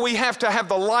why we have to have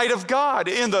the light of God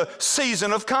in the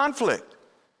season of conflict.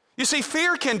 You see,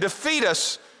 fear can defeat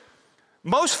us.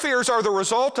 Most fears are the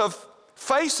result of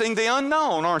facing the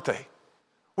unknown, aren't they?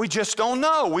 We just don't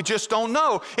know. We just don't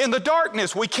know. In the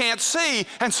darkness, we can't see,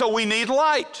 and so we need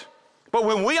light. But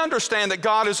when we understand that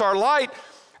God is our light,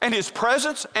 and his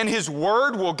presence and his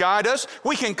word will guide us,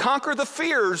 we can conquer the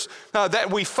fears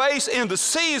that we face in the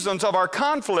seasons of our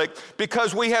conflict,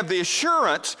 because we have the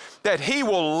assurance that he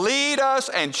will lead us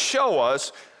and show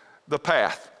us the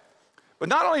path. But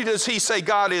not only does he say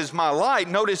God is my light,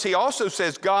 notice he also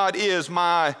says God is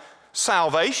my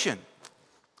salvation.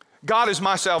 God is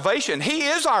my salvation. He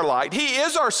is our light. He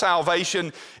is our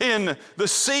salvation in the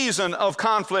season of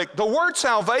conflict. The word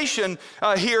salvation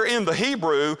here in the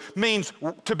Hebrew means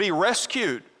to be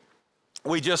rescued.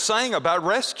 We just sang about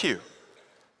rescue.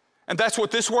 And that's what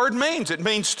this word means. It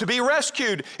means to be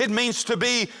rescued. It means to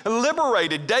be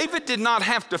liberated. David did not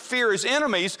have to fear his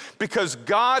enemies because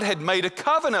God had made a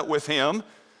covenant with him.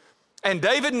 And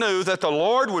David knew that the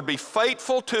Lord would be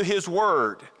faithful to his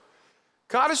word.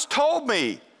 God has told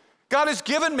me. God has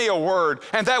given me a word,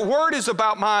 and that word is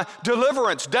about my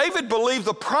deliverance. David believed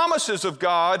the promises of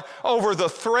God over the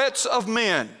threats of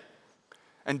men.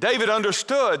 And David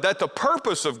understood that the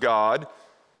purpose of God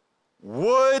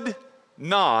would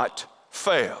not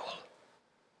fail.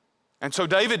 And so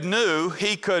David knew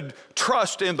he could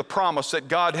trust in the promise that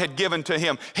God had given to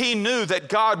him. He knew that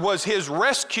God was his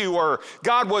rescuer.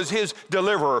 God was his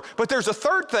deliverer. But there's a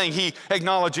third thing he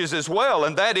acknowledges as well,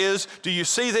 and that is, do you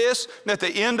see this? At the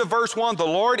end of verse 1, the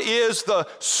Lord is the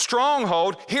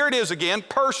stronghold, here it is again,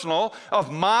 personal,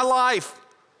 of my life.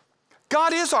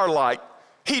 God is our light.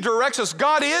 He directs us.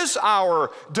 God is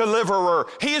our deliverer.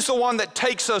 He is the one that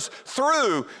takes us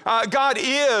through. God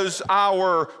is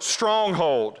our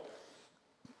stronghold.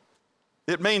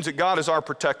 It means that God is our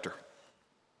protector.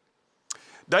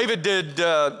 David did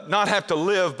not have to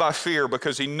live by fear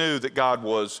because he knew that God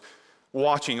was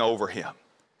watching over him.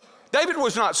 David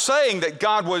was not saying that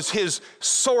God was his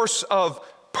source of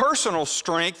personal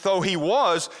strength, though he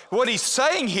was. What he's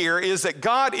saying here is that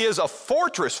God is a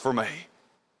fortress for me.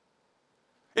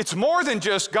 It's more than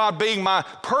just God being my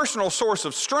personal source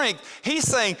of strength. He's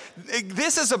saying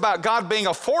this is about God being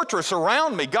a fortress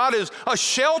around me. God is a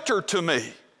shelter to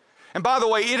me. And by the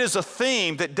way, it is a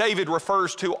theme that David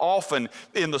refers to often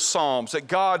in the Psalms, that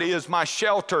God is my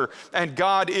shelter and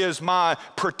God is my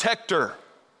protector.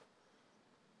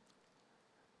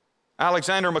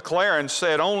 Alexander McLaren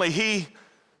said, only he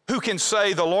who can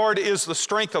say, the Lord is the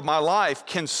strength of my life,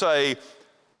 can say,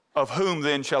 of whom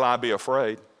then shall I be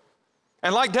afraid?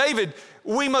 And like David,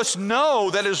 we must know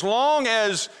that as long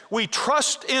as we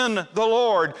trust in the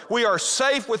Lord, we are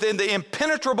safe within the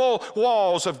impenetrable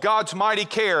walls of God's mighty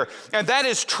care. And that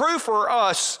is true for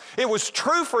us. It was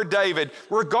true for David.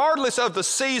 Regardless of the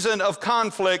season of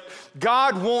conflict,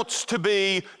 God wants to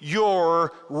be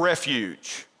your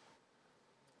refuge.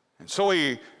 And so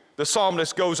the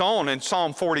psalmist goes on in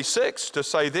Psalm 46 to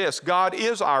say this, God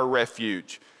is our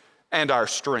refuge and our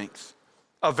strength,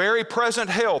 a very present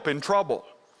help in trouble.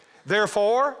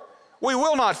 Therefore, we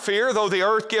will not fear, though the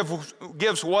earth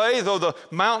gives way, though the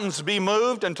mountains be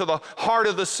moved into the heart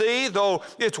of the sea, though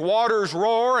its waters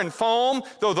roar and foam,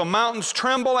 though the mountains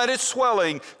tremble at its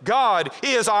swelling. God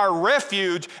is our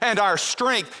refuge and our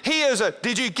strength. He is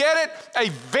did you get it? A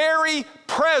very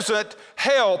present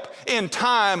help in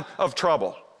time of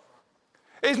trouble.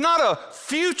 It's not a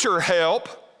future help.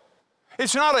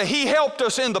 It's not he helped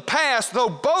us in the past, though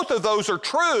both of those are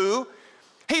true.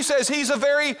 He says he's a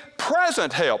very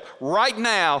present help. Right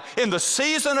now, in the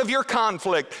season of your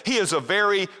conflict, he is a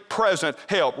very present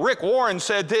help. Rick Warren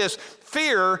said this,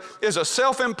 fear is a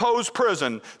self-imposed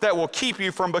prison that will keep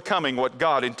you from becoming what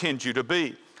God intends you to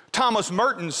be. Thomas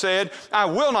Merton said, I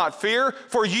will not fear,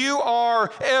 for you are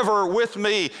ever with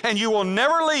me, and you will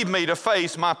never leave me to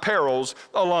face my perils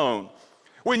alone.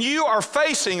 When you are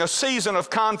facing a season of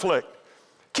conflict,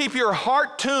 keep your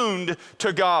heart tuned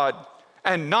to God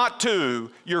and not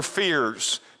to your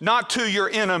fears, not to your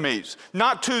enemies,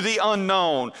 not to the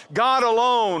unknown. God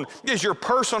alone is your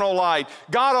personal light.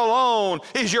 God alone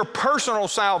is your personal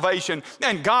salvation,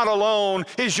 and God alone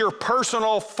is your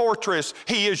personal fortress.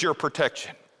 He is your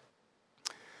protection.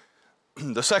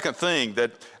 The second thing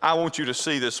that I want you to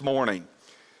see this morning,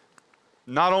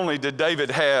 not only did David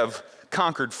have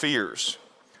conquered fears,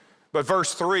 but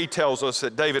verse 3 tells us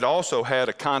that David also had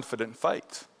a confident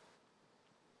faith.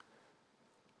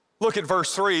 Look at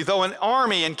verse 3. Though an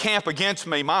army encamp against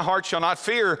me, my heart shall not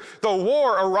fear. Though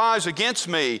war arise against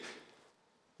me,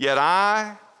 yet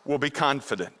I will be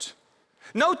confident.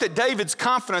 Note that David's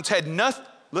confidence had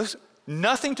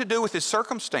nothing to do with his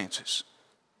circumstances.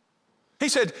 He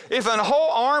said, if an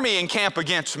whole army encamp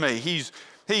against me,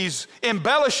 he's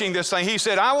embellishing this thing. He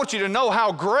said, I want you to know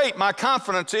how great my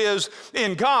confidence is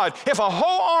in God. If a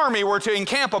whole army were to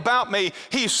encamp about me,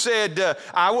 he said,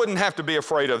 I wouldn't have to be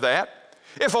afraid of that.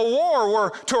 If a war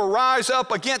were to arise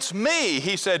up against me,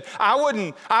 he said, I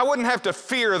wouldn't have to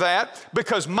fear that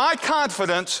because my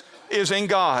confidence is in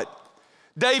God.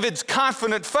 David's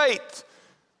confident faith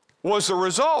was the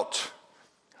result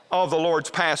of the Lord's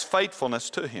past faithfulness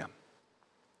to him.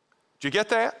 Did you get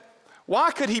that?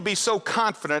 Why could he be so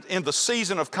confident in the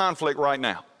season of conflict right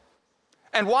now?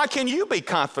 And why can you be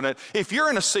confident if you're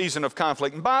in a season of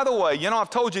conflict? And by the way, you know, I've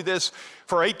told you this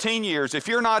for 18 years. If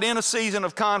you're not in a season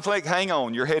of conflict, hang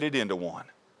on, you're headed into one.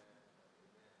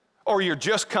 Or you're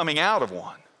just coming out of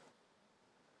one.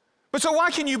 But so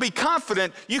why can you be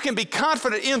confident? You can be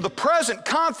confident in the present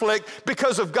conflict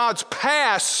because of God's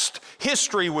past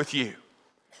history with you.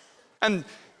 And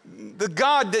the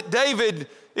God that David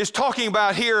is talking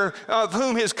about here, of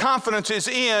whom his confidence is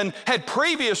in, had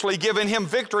previously given him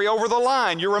victory over the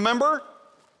lion. You remember?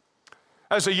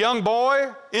 As a young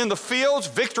boy in the fields,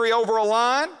 victory over a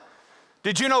lion.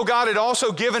 Did you know God had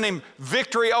also given him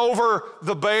victory over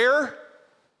the bear?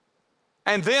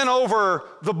 And then over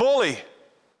the bully,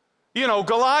 you know,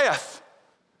 Goliath.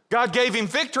 God gave him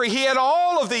victory. He had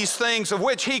all of these things of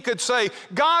which he could say,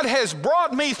 God has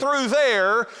brought me through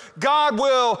there. God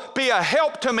will be a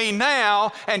help to me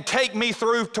now and take me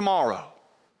through tomorrow.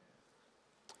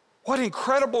 What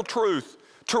incredible truth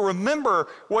To remember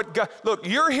what God, look,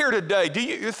 you're here today. Do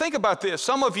you think about this?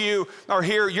 Some of you are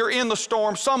here, you're in the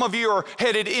storm. Some of you are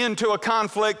headed into a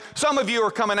conflict. Some of you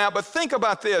are coming out, but think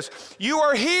about this. You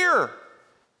are here.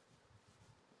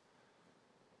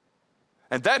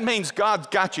 And that means God's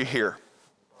got you here.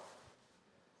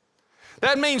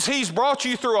 That means He's brought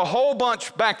you through a whole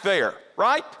bunch back there,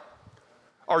 right?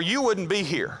 Or you wouldn't be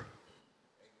here.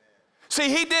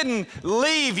 See, He didn't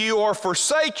leave you or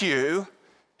forsake you.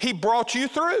 He brought you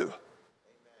through.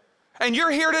 And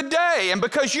you're here today. And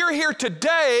because you're here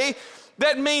today,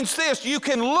 that means this. You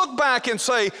can look back and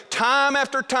say, time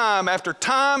after time, after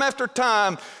time after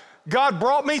time, God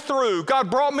brought me through.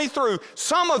 God brought me through.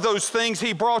 Some of those things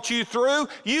He brought you through,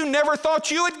 you never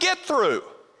thought you would get through.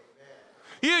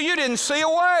 You didn't see a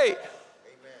way.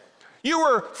 You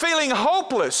were feeling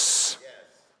hopeless.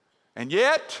 And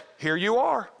yet, here you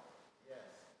are.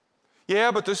 Yeah,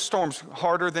 but this storm's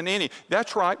harder than any.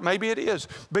 That's right, maybe it is.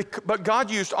 But God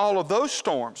used all of those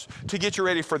storms to get you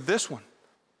ready for this one.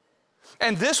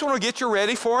 And this one will get you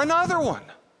ready for another one.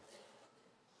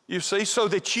 You see, so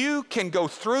that you can go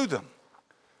through them.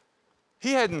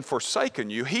 He hadn't forsaken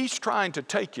you. He's trying to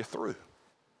take you through.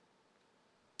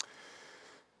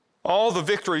 All the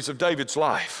victories of David's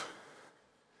life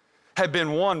have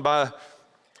been won by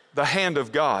the hand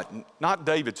of God, not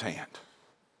David's hand.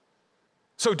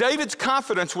 So David's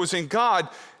confidence was in God,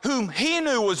 whom he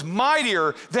knew was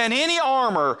mightier than any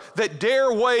armor that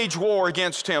dare wage war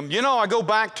against him. You know, I go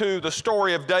back to the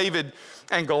story of David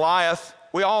and Goliath.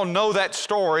 We all know that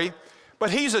story. But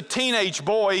he's a teenage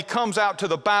boy. He comes out to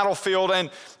the battlefield, and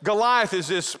Goliath is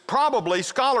this probably,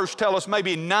 scholars tell us,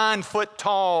 maybe 9-foot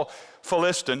tall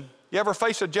Philistine. You ever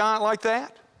face a giant like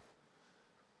that?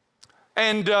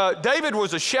 And David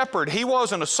was a shepherd. He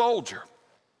wasn't a soldier.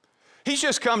 He's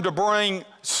just come to bring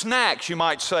snacks, you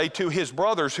might say, to his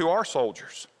brothers who are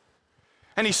soldiers.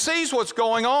 And he sees what's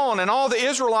going on, and all the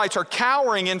Israelites are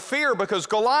cowering in fear because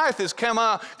Goliath has come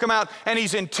out and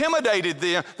he's intimidated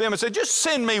them and said, just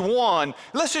send me one.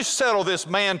 Let's just settle this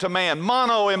man to man,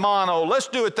 mano a mano. Let's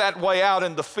do it that way out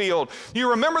in the field. You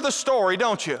remember the story,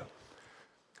 don't you?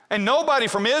 And nobody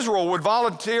from Israel would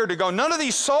volunteer to go. None of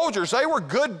these soldiers, they were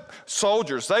good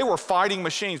soldiers. They were fighting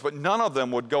machines, but none of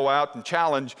them would go out and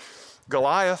challenge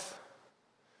Goliath.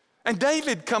 And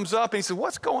David comes up and he says,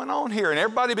 what's going on here? And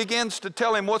everybody begins to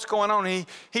tell him what's going on.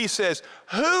 He says,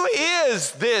 who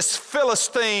is this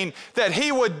Philistine that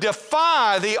he would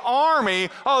defy the army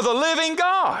of the living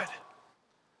God?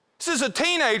 This is a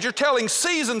teenager telling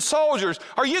seasoned soldiers,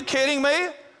 are you kidding me?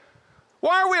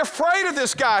 Why are we afraid of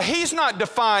this guy? He's not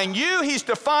defying you, he's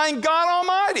defying God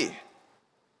Almighty.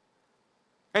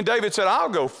 And David said, I'll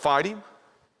go fight him.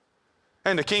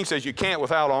 And the king says, you can't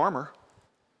without armor.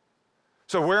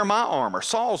 So wear my armor,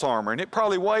 Saul's armor, and it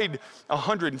probably weighed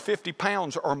 150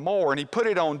 pounds or more, and he put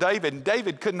it on David, and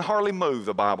David couldn't hardly move,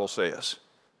 the Bible says.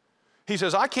 He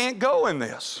says, I can't go in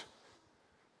this.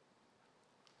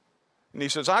 And he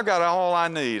says, I've got all I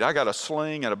need. I got a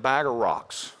sling and a bag of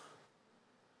rocks.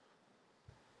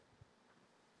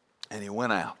 And he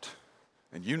went out,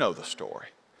 and you know the story.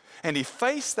 And he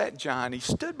faced that giant. He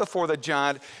stood before the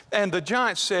giant, and the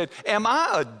giant said, am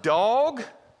I a dog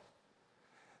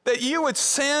that you would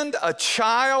send a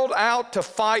child out to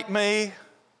fight me?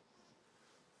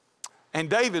 And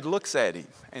David looks at him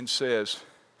and says,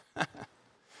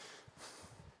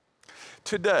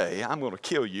 today I'm going to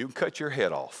kill you and cut your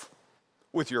head off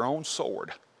with your own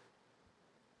sword.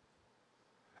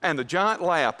 And the giant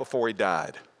laughed before he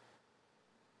died.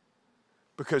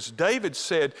 Because David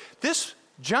said, this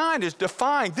giant is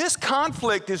defying. This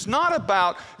conflict is not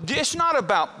about, it's not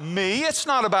about me, it's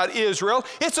not about Israel,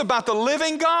 it's about the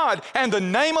living God and the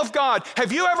name of God.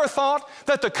 Have you ever thought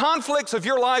that the conflicts of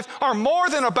your life are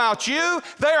more than about you?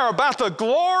 They are about the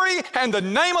glory and the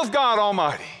name of God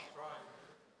Almighty.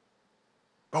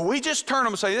 But we just turn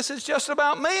them and say, this is just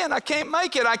about me and I can't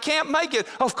make it, I can't make it.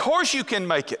 Of course you can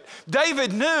make it.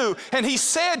 David knew, and he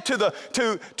said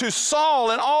to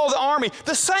Saul and all the army,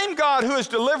 the same God who has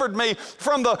delivered me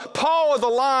from the paw of the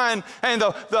lion and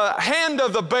the hand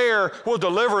of the bear will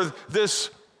deliver this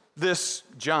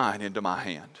giant into my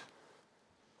hand.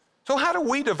 So how do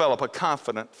we develop a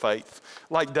confident faith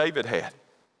like David had?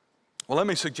 Well, let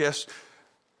me suggest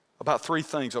about 3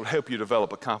 things that will help you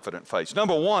develop a confident faith.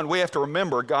 Number 1, we have to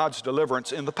remember God's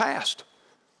deliverance in the past.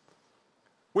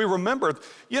 We remember,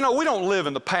 we don't live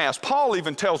in the past. Paul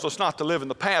even tells us not to live in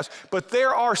the past, but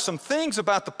there are some things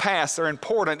about the past that are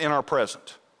important in our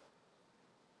present.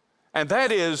 And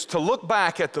that is to look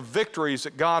back at the victories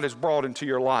that God has brought into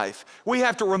your life. We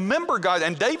have to remember God,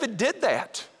 and David did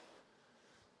that.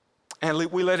 And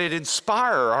we let it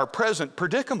inspire our present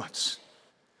predicaments.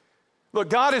 Look,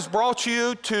 God has brought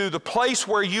you to the place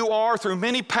where you are through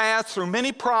many paths, through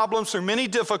many problems, through many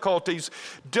difficulties.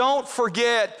 Don't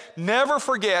forget, never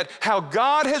forget how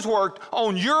God has worked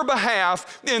on your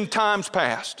behalf in times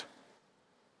past.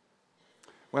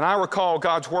 When I recall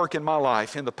God's work in my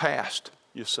life in the past,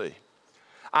 you see,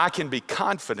 I can be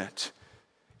confident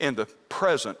in the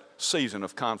present season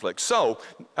of conflict. So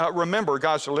remember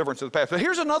God's deliverance in the past. But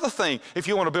here's another thing if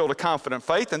you want to build a confident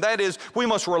faith, and that is we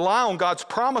must rely on God's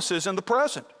promises in the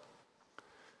present.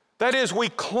 That is, we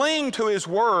cling to His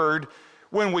Word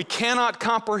when we cannot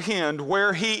comprehend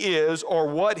where He is or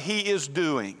what He is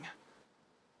doing.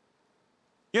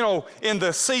 You know, in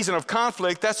the season of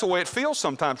conflict, that's the way it feels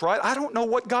sometimes, right? I don't know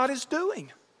what God is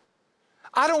doing.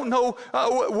 I don't know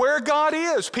where God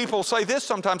is. People say this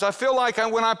sometimes. I feel like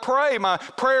when I pray, my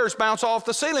prayers bounce off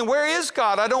the ceiling. Where is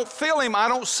God? I don't feel Him. I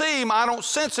don't see Him. I don't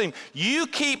sense Him. You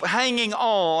keep hanging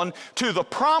on to the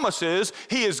promises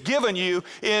He has given you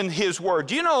in His Word.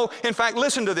 Do you know, in fact,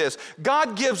 listen to this.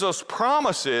 God gives us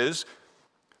promises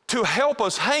to help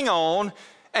us hang on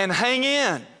and hang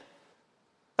in.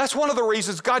 That's one of the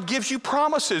reasons God gives you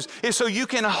promises, is so you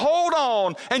can hold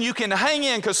on and you can hang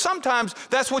in, because sometimes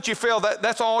that's what you feel,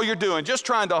 that's all you're doing, just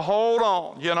trying to hold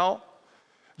on, you know?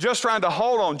 Just trying to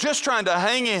hold on, just trying to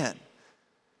hang in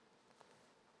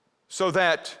so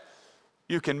that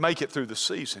you can make it through the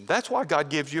season. That's why God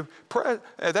gives you,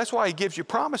 that's why He gives you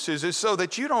promises, is so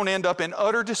that you don't end up in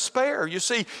utter despair. You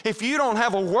see, if you don't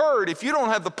have a word, if you don't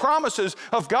have the promises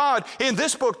of God in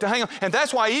this book to hang on, and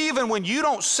that's why even when you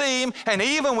don't see Him, and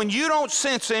even when you don't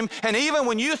sense Him, and even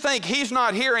when you think He's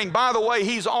not hearing, by the way,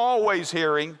 He's always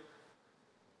hearing.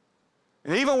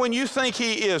 And even when you think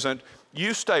He isn't,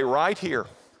 you stay right here.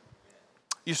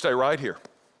 You stay right here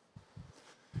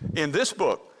in this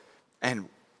book and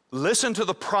listen to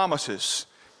the promises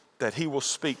that He will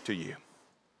speak to you.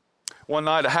 One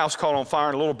night, a house caught on fire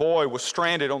and a little boy was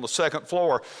stranded on the second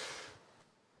floor.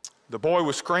 The boy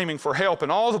was screaming for help, and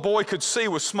all the boy could see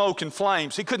was smoke and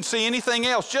flames. He couldn't see anything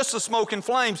else, just the smoke and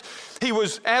flames. He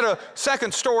was at a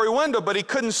second-story window, but he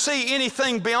couldn't see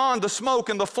anything beyond the smoke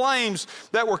and the flames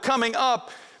that were coming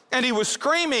up. And he was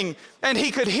screaming, and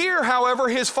he could hear, however,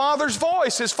 his father's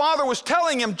voice. His father was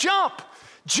telling him, "Jump,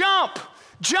 jump,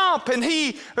 jump." And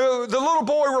the little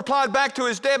boy replied back to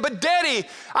his dad, "But Daddy,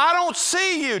 I don't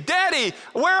see you. Daddy,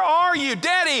 where are you?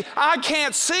 Daddy, I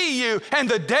can't see you." And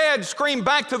the dad screamed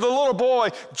back to the little boy,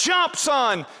 "Jump,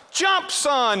 son,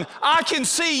 I can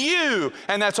see you."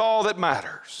 And that's all that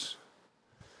matters.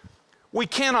 We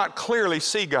cannot clearly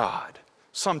see God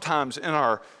sometimes in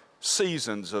our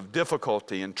seasons of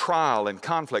difficulty and trial and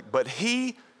conflict, but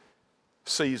He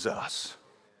sees us.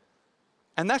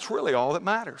 And that's really all that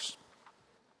matters.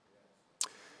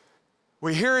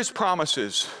 We hear His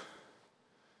promises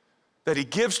that He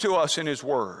gives to us in His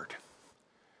Word.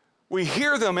 We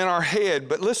hear them in our head,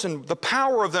 but listen, the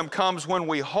power of them comes when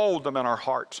we hold them in our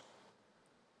hearts.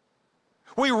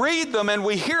 We read them and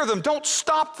we hear them. Don't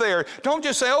stop there. Don't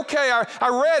just say, "Okay, I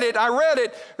read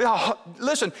it.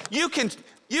 Listen, you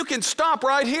can stop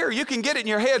right here. You can get it in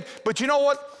your head, but you know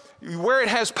what? Where it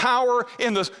has power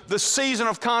in the season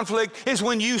of conflict is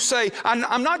when you say,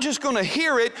 I'm not just going to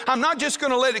hear it. I'm not just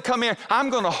going to let it come in. I'm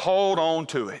going to hold on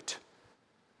to it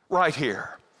right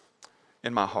here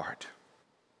in my heart."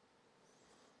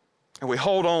 And we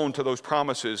hold on to those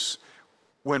promises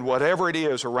when whatever it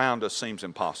is around us seems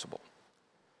impossible.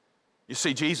 You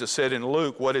see, Jesus said in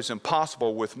Luke, what is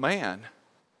impossible with man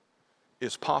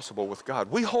is possible with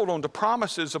God. We hold on to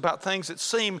promises about things that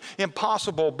seem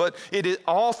impossible, but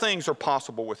all things are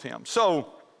possible with Him.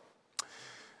 So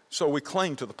we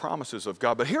cling to the promises of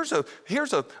God. But here's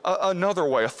another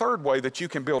way, a third way that you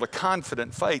can build a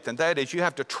confident faith, and that is you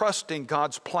have to trust in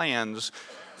God's plans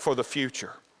for the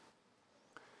future.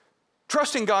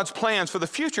 Trusting God's plans for the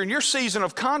future. In your season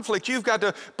of conflict, you've got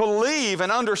to believe and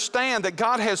understand that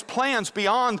God has plans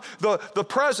beyond the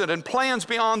present and plans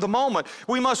beyond the moment.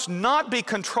 We must not be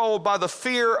controlled by the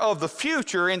fear of the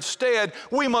future. Instead,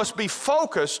 we must be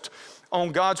focused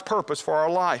on God's purpose for our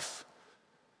life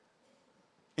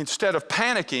instead of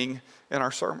panicking in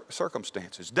our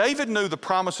circumstances. David knew the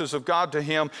promises of God to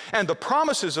him, and the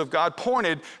promises of God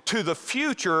pointed to the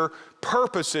future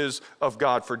purposes of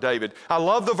God for David. I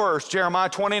love the verse, Jeremiah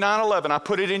 29:11. I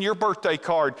put it in your birthday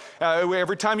card.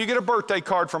 Every time you get a birthday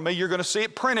card from me, you're going to see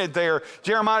it printed there.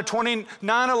 Jeremiah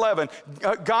 29:11.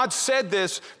 God said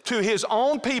this to His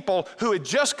own people who had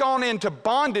just gone into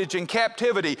bondage and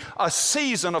captivity, a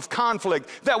season of conflict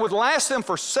that would last them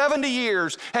for 70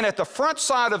 years. And at the front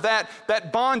side of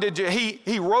that bondage,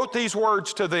 he wrote these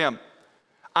words to them.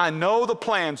 "I know the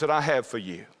plans that I have for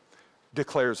you,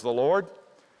 declares the Lord.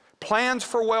 Plans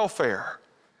for welfare,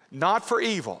 not for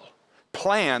evil.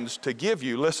 Plans to give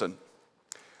you, listen,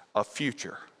 a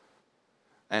future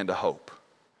and a hope.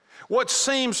 What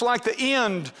seems like the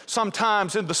end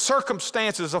sometimes in the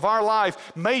circumstances of our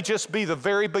life may just be the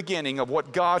very beginning of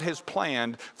what God has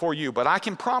planned for you. But I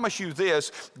can promise you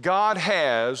this, God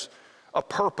has a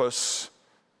purpose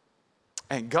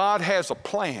and God has a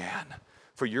plan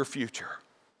for your future.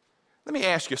 Let me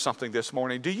ask you something this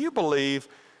morning. Do you believe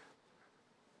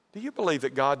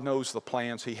that God knows the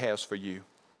plans He has for you?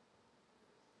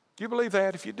 Do you believe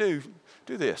that? If you do,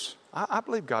 do this. I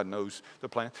believe God knows the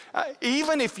plan.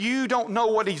 Even if you don't know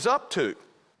what He's up to,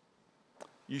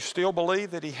 you still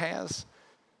believe that He has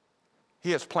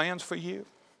plans for you?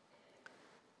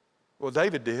 Well,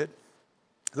 David did.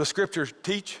 The Scriptures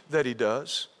teach that He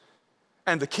does.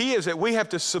 And the key is that we have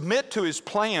to submit to His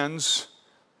plans.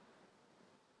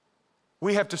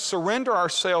 We have to surrender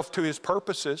ourselves to His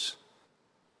purposes.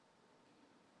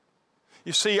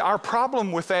 You see, our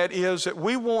problem with that is that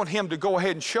we want Him to go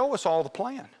ahead and show us all the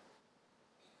plan.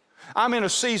 I'm in a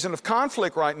season of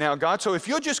conflict right now, God, so if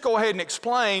you'll just go ahead and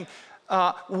explain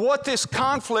what this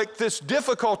conflict, this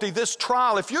difficulty, this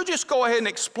trial, if you'll just go ahead and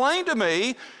explain to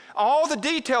me all the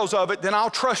details of it, then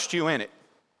I'll trust you in it.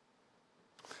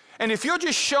 And if you'll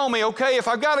just show me, okay, if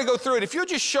I've got to go through it, if you'll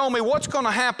just show me what's going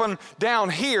to happen down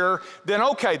here, then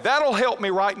okay, that'll help me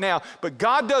right now. But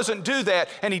God doesn't do that,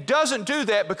 and He doesn't do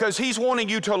that because He's wanting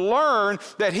you to learn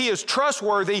that He is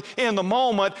trustworthy in the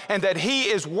moment and that He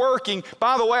is working.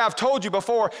 By the way, I've told you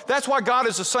before, that's why God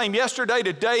is the same yesterday,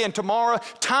 today, and tomorrow.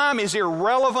 Time is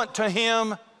irrelevant to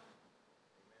Him.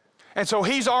 And so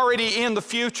He's already in the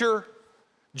future,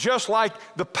 just like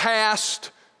the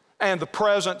past and the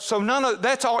present. So none of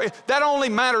that's all, that only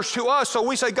matters to us. So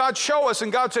we say, God, show us,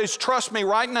 and God says, trust me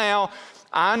right now.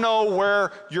 I know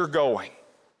where you're going.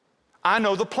 I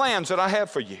know the plans that I have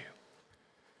for you.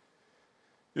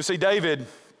 You see, David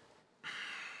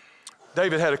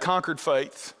had a conquered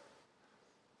faith.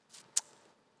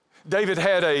 David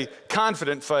had a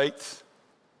confident faith.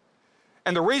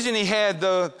 And the reason he had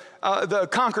the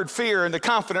conquered fear and the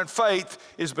confident faith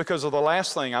is because of the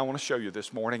last thing I want to show you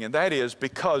this morning, and that is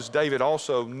because David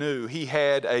also knew he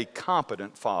had a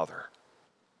competent father.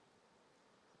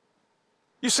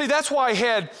 You see, that's why he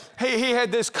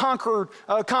had this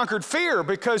conquered fear,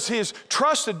 because his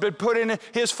trust had been put in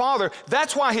his father.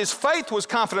 That's why his faith was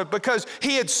confident, because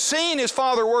he had seen his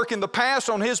father work in the past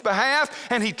on his behalf,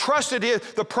 and he trusted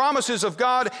the promises of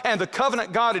God and the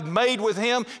covenant God had made with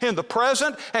him in the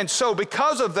present. And so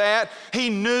because of that, he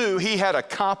knew he had a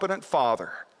competent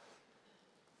father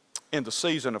in the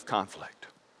season of conflict.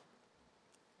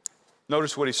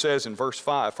 Notice what he says in verse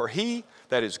 5, "For He,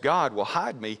 that is God, will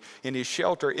hide me in His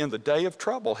shelter in the day of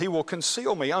trouble. He will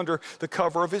conceal me under the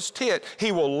cover of His tent.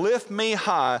 He will lift me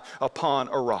high upon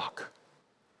a rock."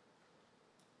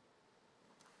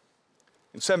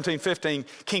 In 1715,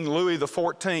 King Louis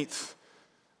XIV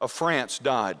of France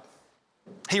died.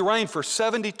 He reigned for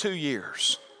 72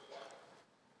 years.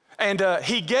 And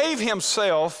he gave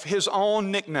himself his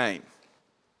own nickname,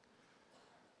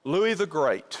 Louis the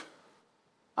Great.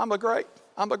 I'm the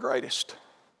greatest.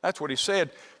 That's what he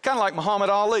said. Kind of like Muhammad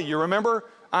Ali. You remember?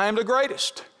 I am the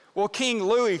greatest. Well, King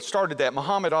Louis started that.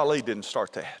 Muhammad Ali didn't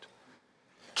start that.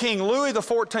 King Louis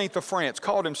XIV of France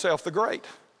called himself the Great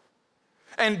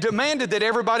and demanded that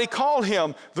everybody call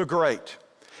him the Great.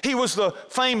 He was the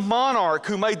famed monarch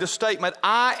who made the statement,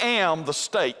 "I am the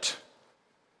state,"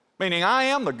 meaning I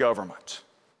am the government.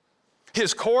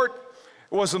 His court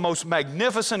was the most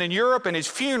magnificent in Europe, and his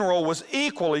funeral was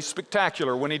equally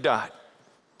spectacular when he died.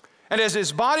 And as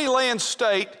his body lay in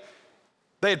state,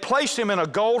 they had placed him in a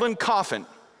golden coffin.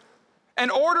 And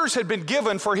orders had been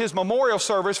given for his memorial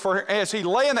service, for as he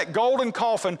lay in that golden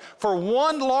coffin, for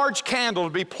one large candle to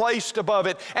be placed above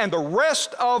it, and the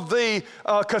rest of the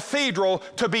cathedral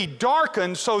to be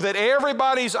darkened so that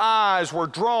everybody's eyes were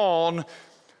drawn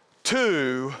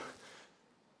to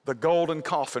the golden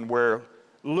coffin where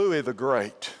Louis the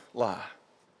Great lie.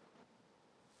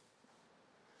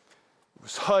 It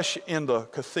was hush in the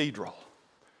cathedral,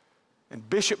 and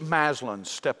Bishop Maslin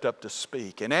stepped up to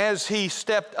speak. And as he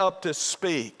stepped up to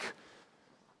speak,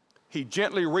 he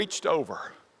gently reached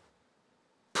over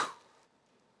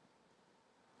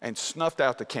and snuffed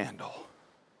out the candle.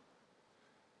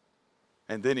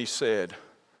 And then he said,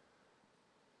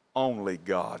 "Only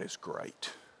God is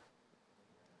great."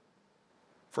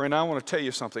 Friend, I want to tell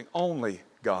you something. Only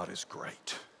God is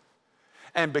great.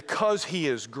 And because He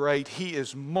is great, He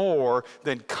is more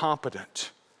than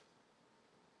competent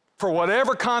for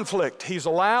whatever conflict He's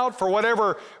allowed, for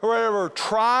whatever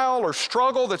trial or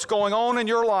struggle that's going on in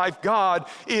your life, God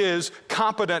is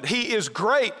competent. He is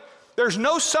great. There's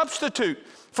no substitute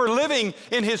for living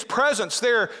in His presence.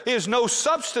 There is no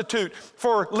substitute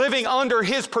for living under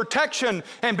His protection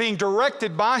and being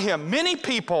directed by Him. Many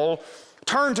people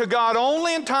turn to God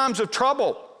only in times of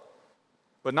trouble,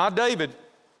 but not David.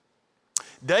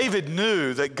 David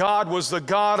knew that God was the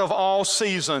God of all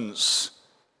seasons.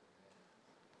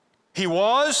 He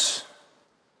was,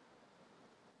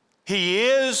 He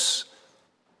is,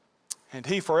 and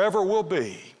He forever will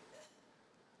be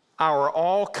our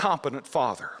all-competent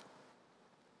Father.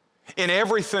 In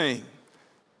everything,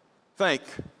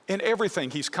 in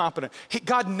everything He's competent.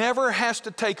 God never has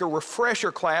to take a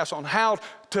refresher class on how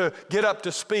to get up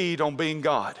to speed on being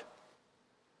God.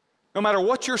 No matter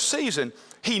what your season,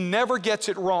 He never gets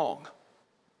it wrong.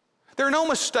 There are no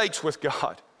mistakes with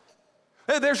God.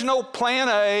 There's no plan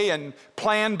A and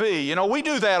plan B. You know, we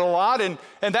do that a lot, and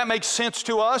that makes sense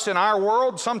to us in our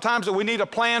world. Sometimes we need a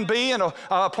plan B and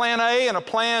a plan A and a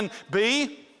plan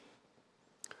B.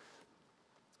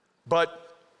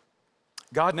 But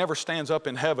God never stands up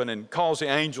in heaven and calls the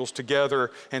angels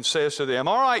together and says to them,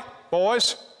 all right,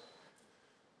 boys,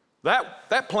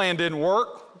 that plan didn't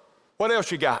work. What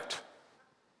else you got?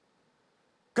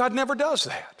 God never does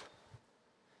that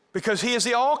because He is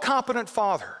the all-competent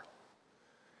Father.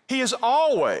 He is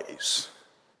always,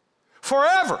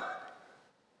 forever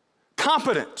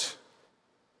competent.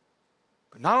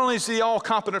 But not only is He the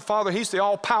all-competent Father, He's the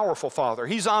all-powerful Father.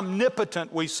 He's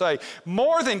omnipotent, we say,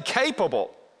 more than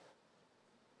capable.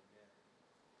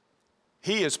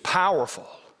 He is powerful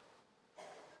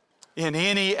in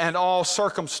any and all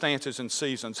circumstances and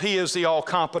seasons. He is the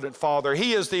all-competent Father.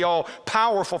 He is the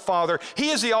all-powerful Father.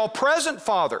 He is the all-present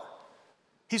Father.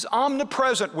 He's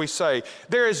omnipresent, we say.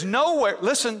 There is nowhere,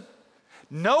 listen,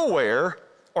 nowhere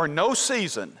or no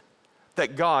season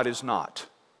that God is not.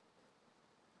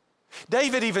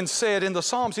 David even said in the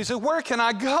Psalms, he said, where can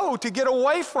I go to get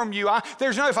away from you?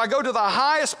 If I go to the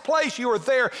highest place, you are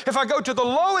there. If I go to the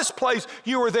lowest place,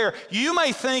 you are there. You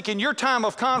may think in your time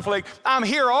of conflict, I'm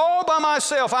here all by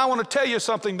myself. I want to tell you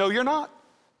something. No, you're not.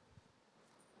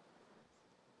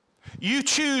 You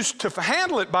choose to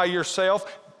handle it by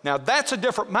yourself. Now, that's a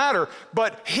different matter,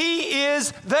 but He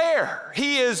is there.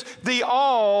 He is the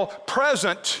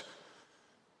all-present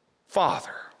Father.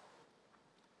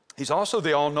 He's also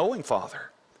the all-knowing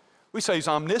Father. We say He's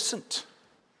omniscient.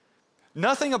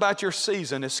 Nothing about your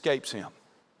season escapes Him.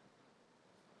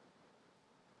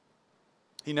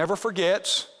 He never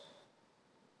forgets,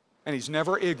 and He's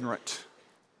never ignorant.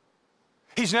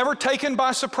 He's never taken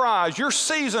by surprise. Your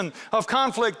season of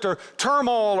conflict or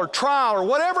turmoil or trial or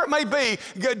whatever it may be,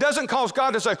 it doesn't cause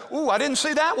God to say, ooh, I didn't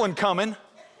see that one coming.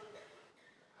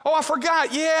 Oh, I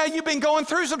forgot. Yeah, you've been going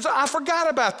through some stuff. I forgot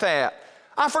about that.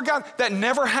 I forgot. That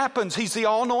never happens. He's the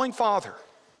all-knowing Father.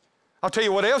 I'll tell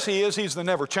you what else He is. He's the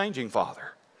never-changing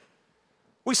Father.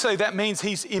 We say that means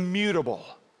He's immutable.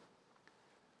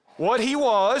 What He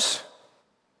was,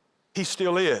 He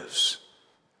still is.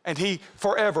 And He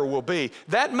forever will be.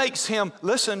 That makes Him,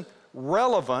 listen,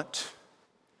 relevant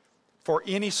for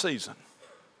any season.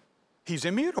 He's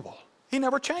immutable. He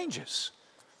never changes.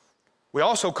 We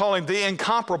also call Him the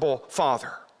incomparable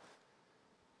Father.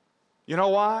 You know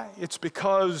why? It's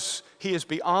because He is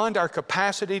beyond our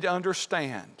capacity to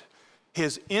understand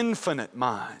His infinite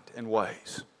mind and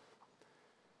ways.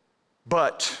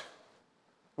 But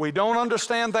we don't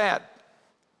understand that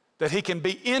He can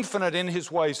be infinite in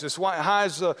His ways. As high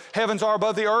as the heavens are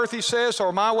above the earth, He says,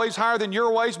 or my ways higher than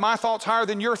your ways, my thoughts higher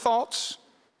than your thoughts.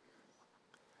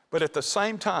 But at the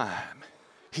same time,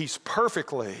 He's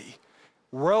perfectly,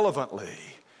 relevantly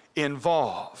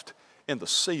involved in the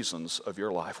seasons of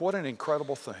your life. What an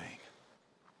incredible thing.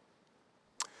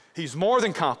 He's more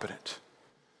than competent,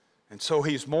 and so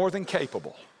He's more than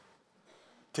capable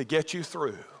to get you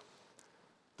through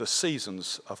the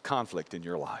seasons of conflict in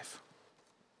your life.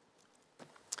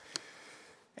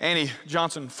 Annie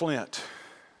Johnson Flint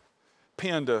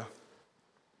penned a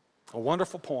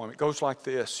wonderful poem. It goes like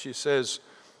this. She says,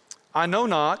 I know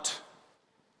not,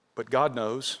 but God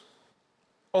knows.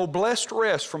 Oh, blessed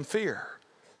rest from fear.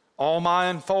 All my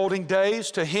unfolding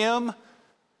days to Him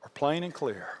are plain and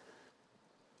clear.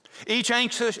 Each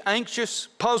anxious,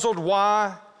 puzzled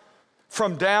why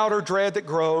from doubt or dread that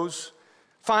grows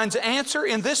finds answer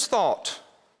in this thought.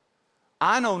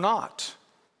 I know not,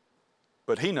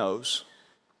 but He knows.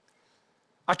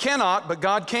 I cannot, but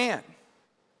God can.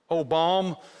 O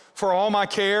balm for all my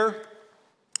care,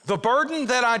 the burden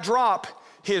that I drop,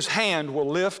 His hand will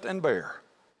lift and bear.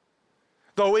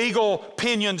 Though eagle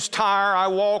pinions tire, I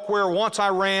walk where once I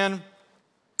ran.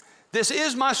 This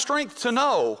is my strength to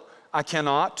know I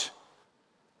cannot,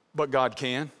 but God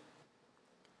can.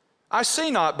 I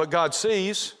see not, but God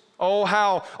sees. Oh,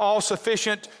 how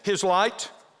all-sufficient His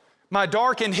light. My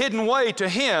dark and hidden way to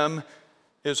Him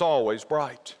is always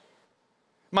bright.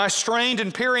 My strained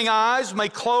and peering eyes may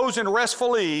close in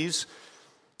restful ease,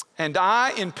 and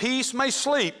I in peace may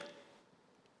sleep,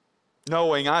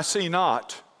 knowing I see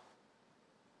not,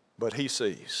 but He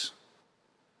sees.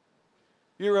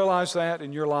 You realize that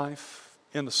in your life,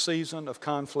 in the season of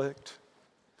conflict?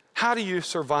 How do you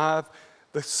survive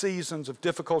the seasons of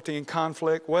difficulty and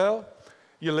conflict? Well,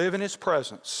 you live in His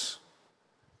presence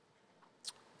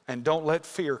and don't let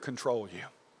fear control you.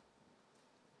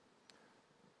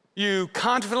 You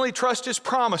confidently trust His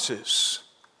promises.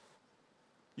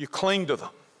 You cling to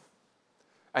them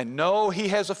and know He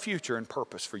has a future and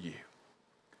purpose for you.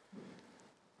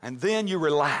 And then you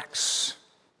relax,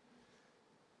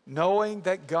 knowing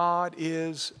that God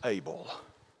is able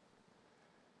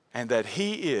and that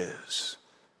He is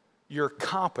your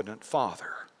competent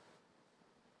Father.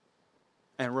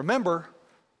 And remember,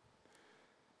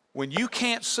 when you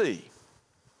can't see,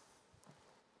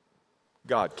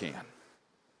 God can.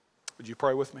 Would you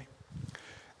pray with me?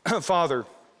 Father,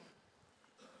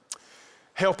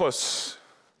 help us,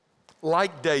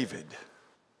 like David,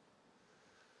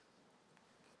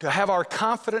 to have our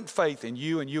confident faith in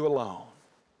You and You alone,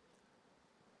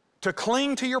 to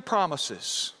cling to Your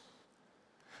promises,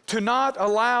 to not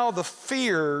allow the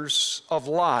fears of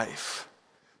life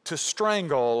to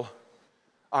strangle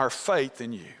our faith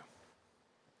in You.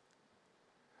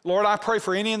 Lord, I pray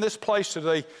for any in this place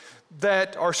today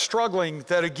that are struggling,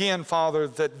 that again, Father,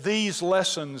 that these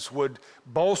lessons would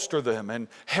bolster them and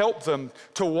help them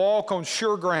to walk on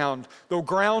sure ground, the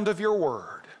ground of Your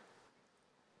Word.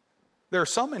 There are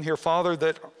some in here, Father,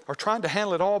 that are trying to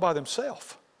handle it all by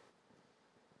themselves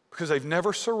because they've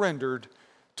never surrendered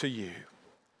to You.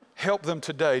 Help them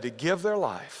today to give their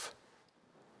life,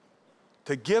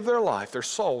 their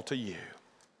soul to You.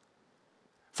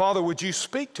 Father, would You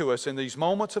speak to us in these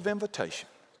moments of invitation?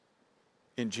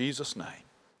 In Jesus' name,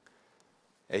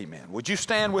 amen. Would you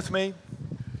stand with me?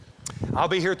 I'll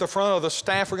be here at the front. Of the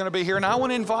staff are going to be here, and I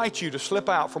want to invite you to slip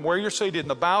out from where you're seated in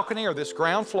the balcony or this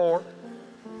ground floor.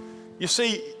 You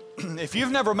see, if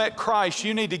you've never met Christ,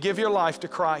 you need to give your life to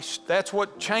Christ. That's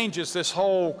what changes this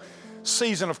whole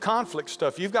season of conflict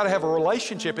stuff. You've got to have a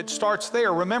relationship. It starts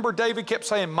there. Remember, David kept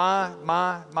saying, my.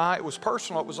 It was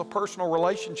personal. It was a personal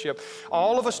relationship.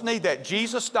 All of us need that.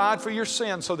 Jesus died for your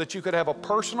sins so that you could have a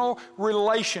personal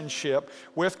relationship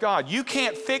with God. You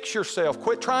can't fix yourself.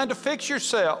 Quit trying to fix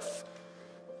yourself.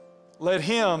 Let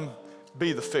Him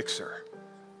be the fixer.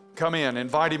 Come in,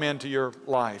 invite Him into your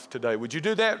life today. Would you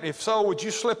do that? If so, would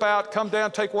you slip out, come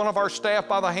down, take one of our staff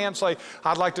by the hand, say,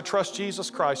 I'd like to trust Jesus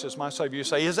Christ as my Savior. You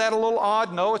say, is that a little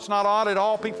odd? No, it's not odd at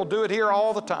all. People do it here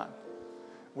all the time.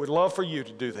 We'd love for you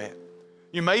to do that.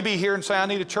 You may be here and say, I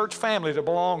need a church family to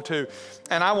belong to,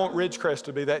 and I want Ridgecrest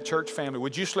to be that church family.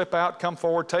 Would you slip out, come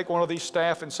forward, take one of these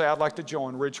staff and say, I'd like to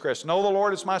join Ridgecrest. Know the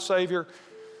Lord is my Savior.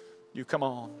 You come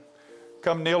on.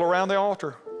 Come kneel around the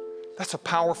altar. That's a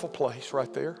powerful place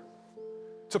right there.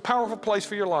 It's a powerful place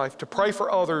for your life to pray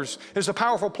for others. It's a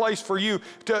powerful place for you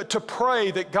to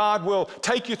pray that God will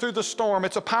take you through the storm.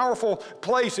 It's a powerful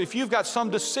place if you've got some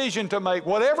decision to make,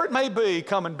 whatever it may be,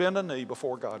 come and bend a knee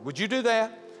before God. Would you do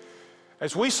that?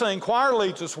 As we sing, choir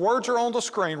leads us, words are on the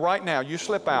screen right now. You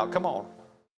slip out, come on.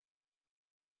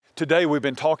 Today we've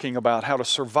been talking about how to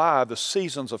survive the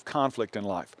seasons of conflict in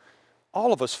life.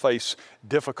 All of us face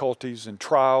difficulties and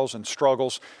trials and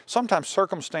struggles, sometimes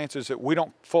circumstances that we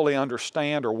don't fully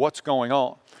understand or what's going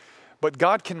on. But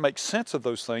God can make sense of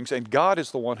those things, and God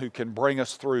is the one who can bring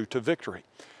us through to victory.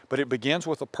 But it begins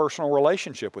with a personal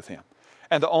relationship with Him.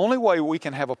 And the only way we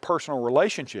can have a personal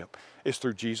relationship is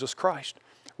through Jesus Christ.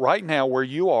 Right now, where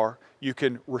you are, you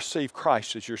can receive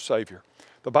Christ as your Savior.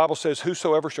 The Bible says,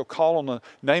 whosoever shall call on the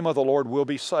name of the Lord will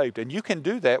be saved. And you can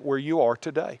do that where you are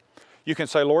today. You can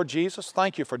say, Lord Jesus,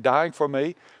 thank You for dying for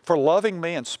me, for loving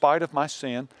me in spite of my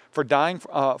sin, for dying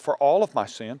for all of my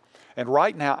sin. And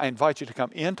right now, I invite You to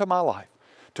come into my life,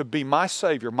 to be my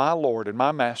Savior, my Lord, and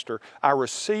my Master. I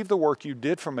receive the work You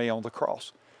did for me on the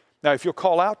cross. Now, if you'll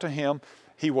call out to Him,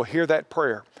 He will hear that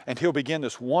prayer, and He'll begin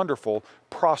this wonderful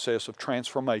process of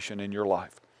transformation in your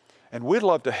life. And we'd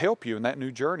love to help you in that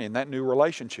new journey, in that new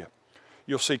relationship.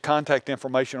 You'll see contact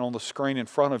information on the screen in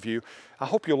front of you. I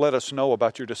hope you'll let us know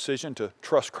about your decision to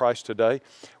trust Christ today.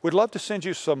 We'd love to send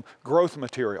you some growth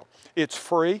material. It's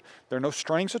free. There are no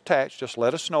strings attached. Just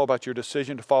let us know about your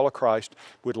decision to follow Christ.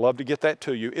 We'd love to get that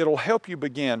to you. It'll help you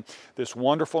begin this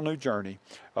wonderful new journey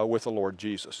with the Lord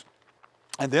Jesus.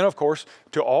 And then, of course,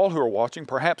 to all who are watching,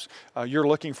 perhaps you're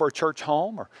looking for a church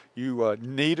home or you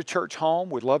need a church home.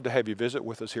 We'd love to have you visit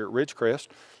with us here at Ridgecrest.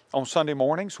 On Sunday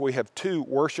mornings, we have 2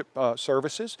 worship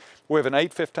services. We have an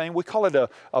 8:15. We call it a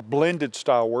blended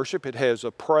style worship. It has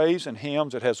a praise and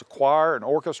hymns. It has a choir, an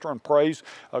orchestra, and praise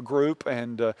group,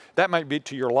 and that might be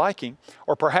to your liking.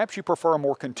 Or perhaps you prefer a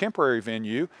more contemporary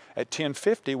venue. At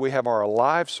 10:50, we have our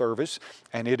live service,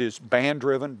 and it is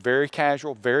band-driven, very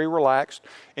casual, very relaxed.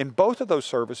 In both of those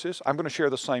services, I'm going to share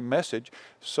the same message,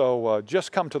 so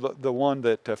just come to the one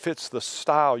that fits the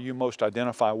style you most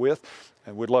identify with.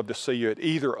 And we'd love to see you at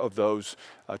either of those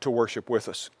to worship with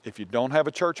us. If you don't have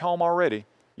a church home already,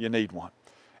 you need one.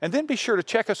 And then be sure to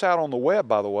check us out on the web,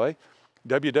 by the way,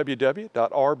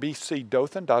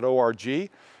 www.rbcdothan.org.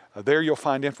 There you'll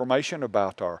find information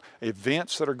about our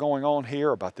events that are going on here,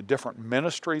 about the different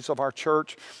ministries of our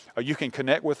church. You can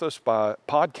connect with us by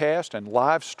podcast and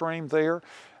live stream there.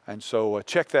 And so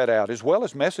check that out, as well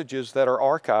as messages that are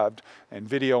archived and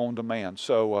video on demand.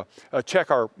 So check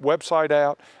our website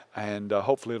out, and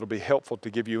hopefully it'll be helpful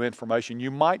to give you information you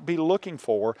might be looking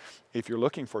for if you're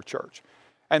looking for church.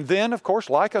 And then, of course,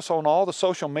 like us on all the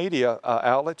social media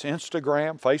outlets,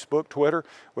 Instagram, Facebook, Twitter.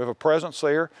 We have a presence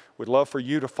there. We'd love for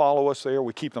you to follow us there.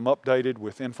 We keep them updated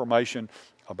with information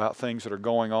about things that are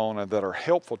going on and that are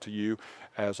helpful to you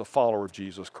as a follower of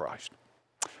Jesus Christ.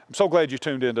 I'm so glad you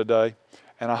tuned in today,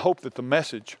 and I hope that the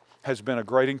message has been a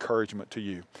great encouragement to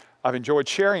you. I've enjoyed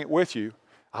sharing it with you.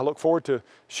 I look forward to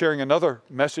sharing another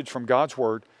message from God's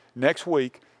Word next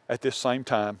week at this same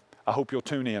time. I hope you'll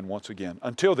tune in once again.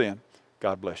 Until then,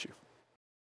 God bless you.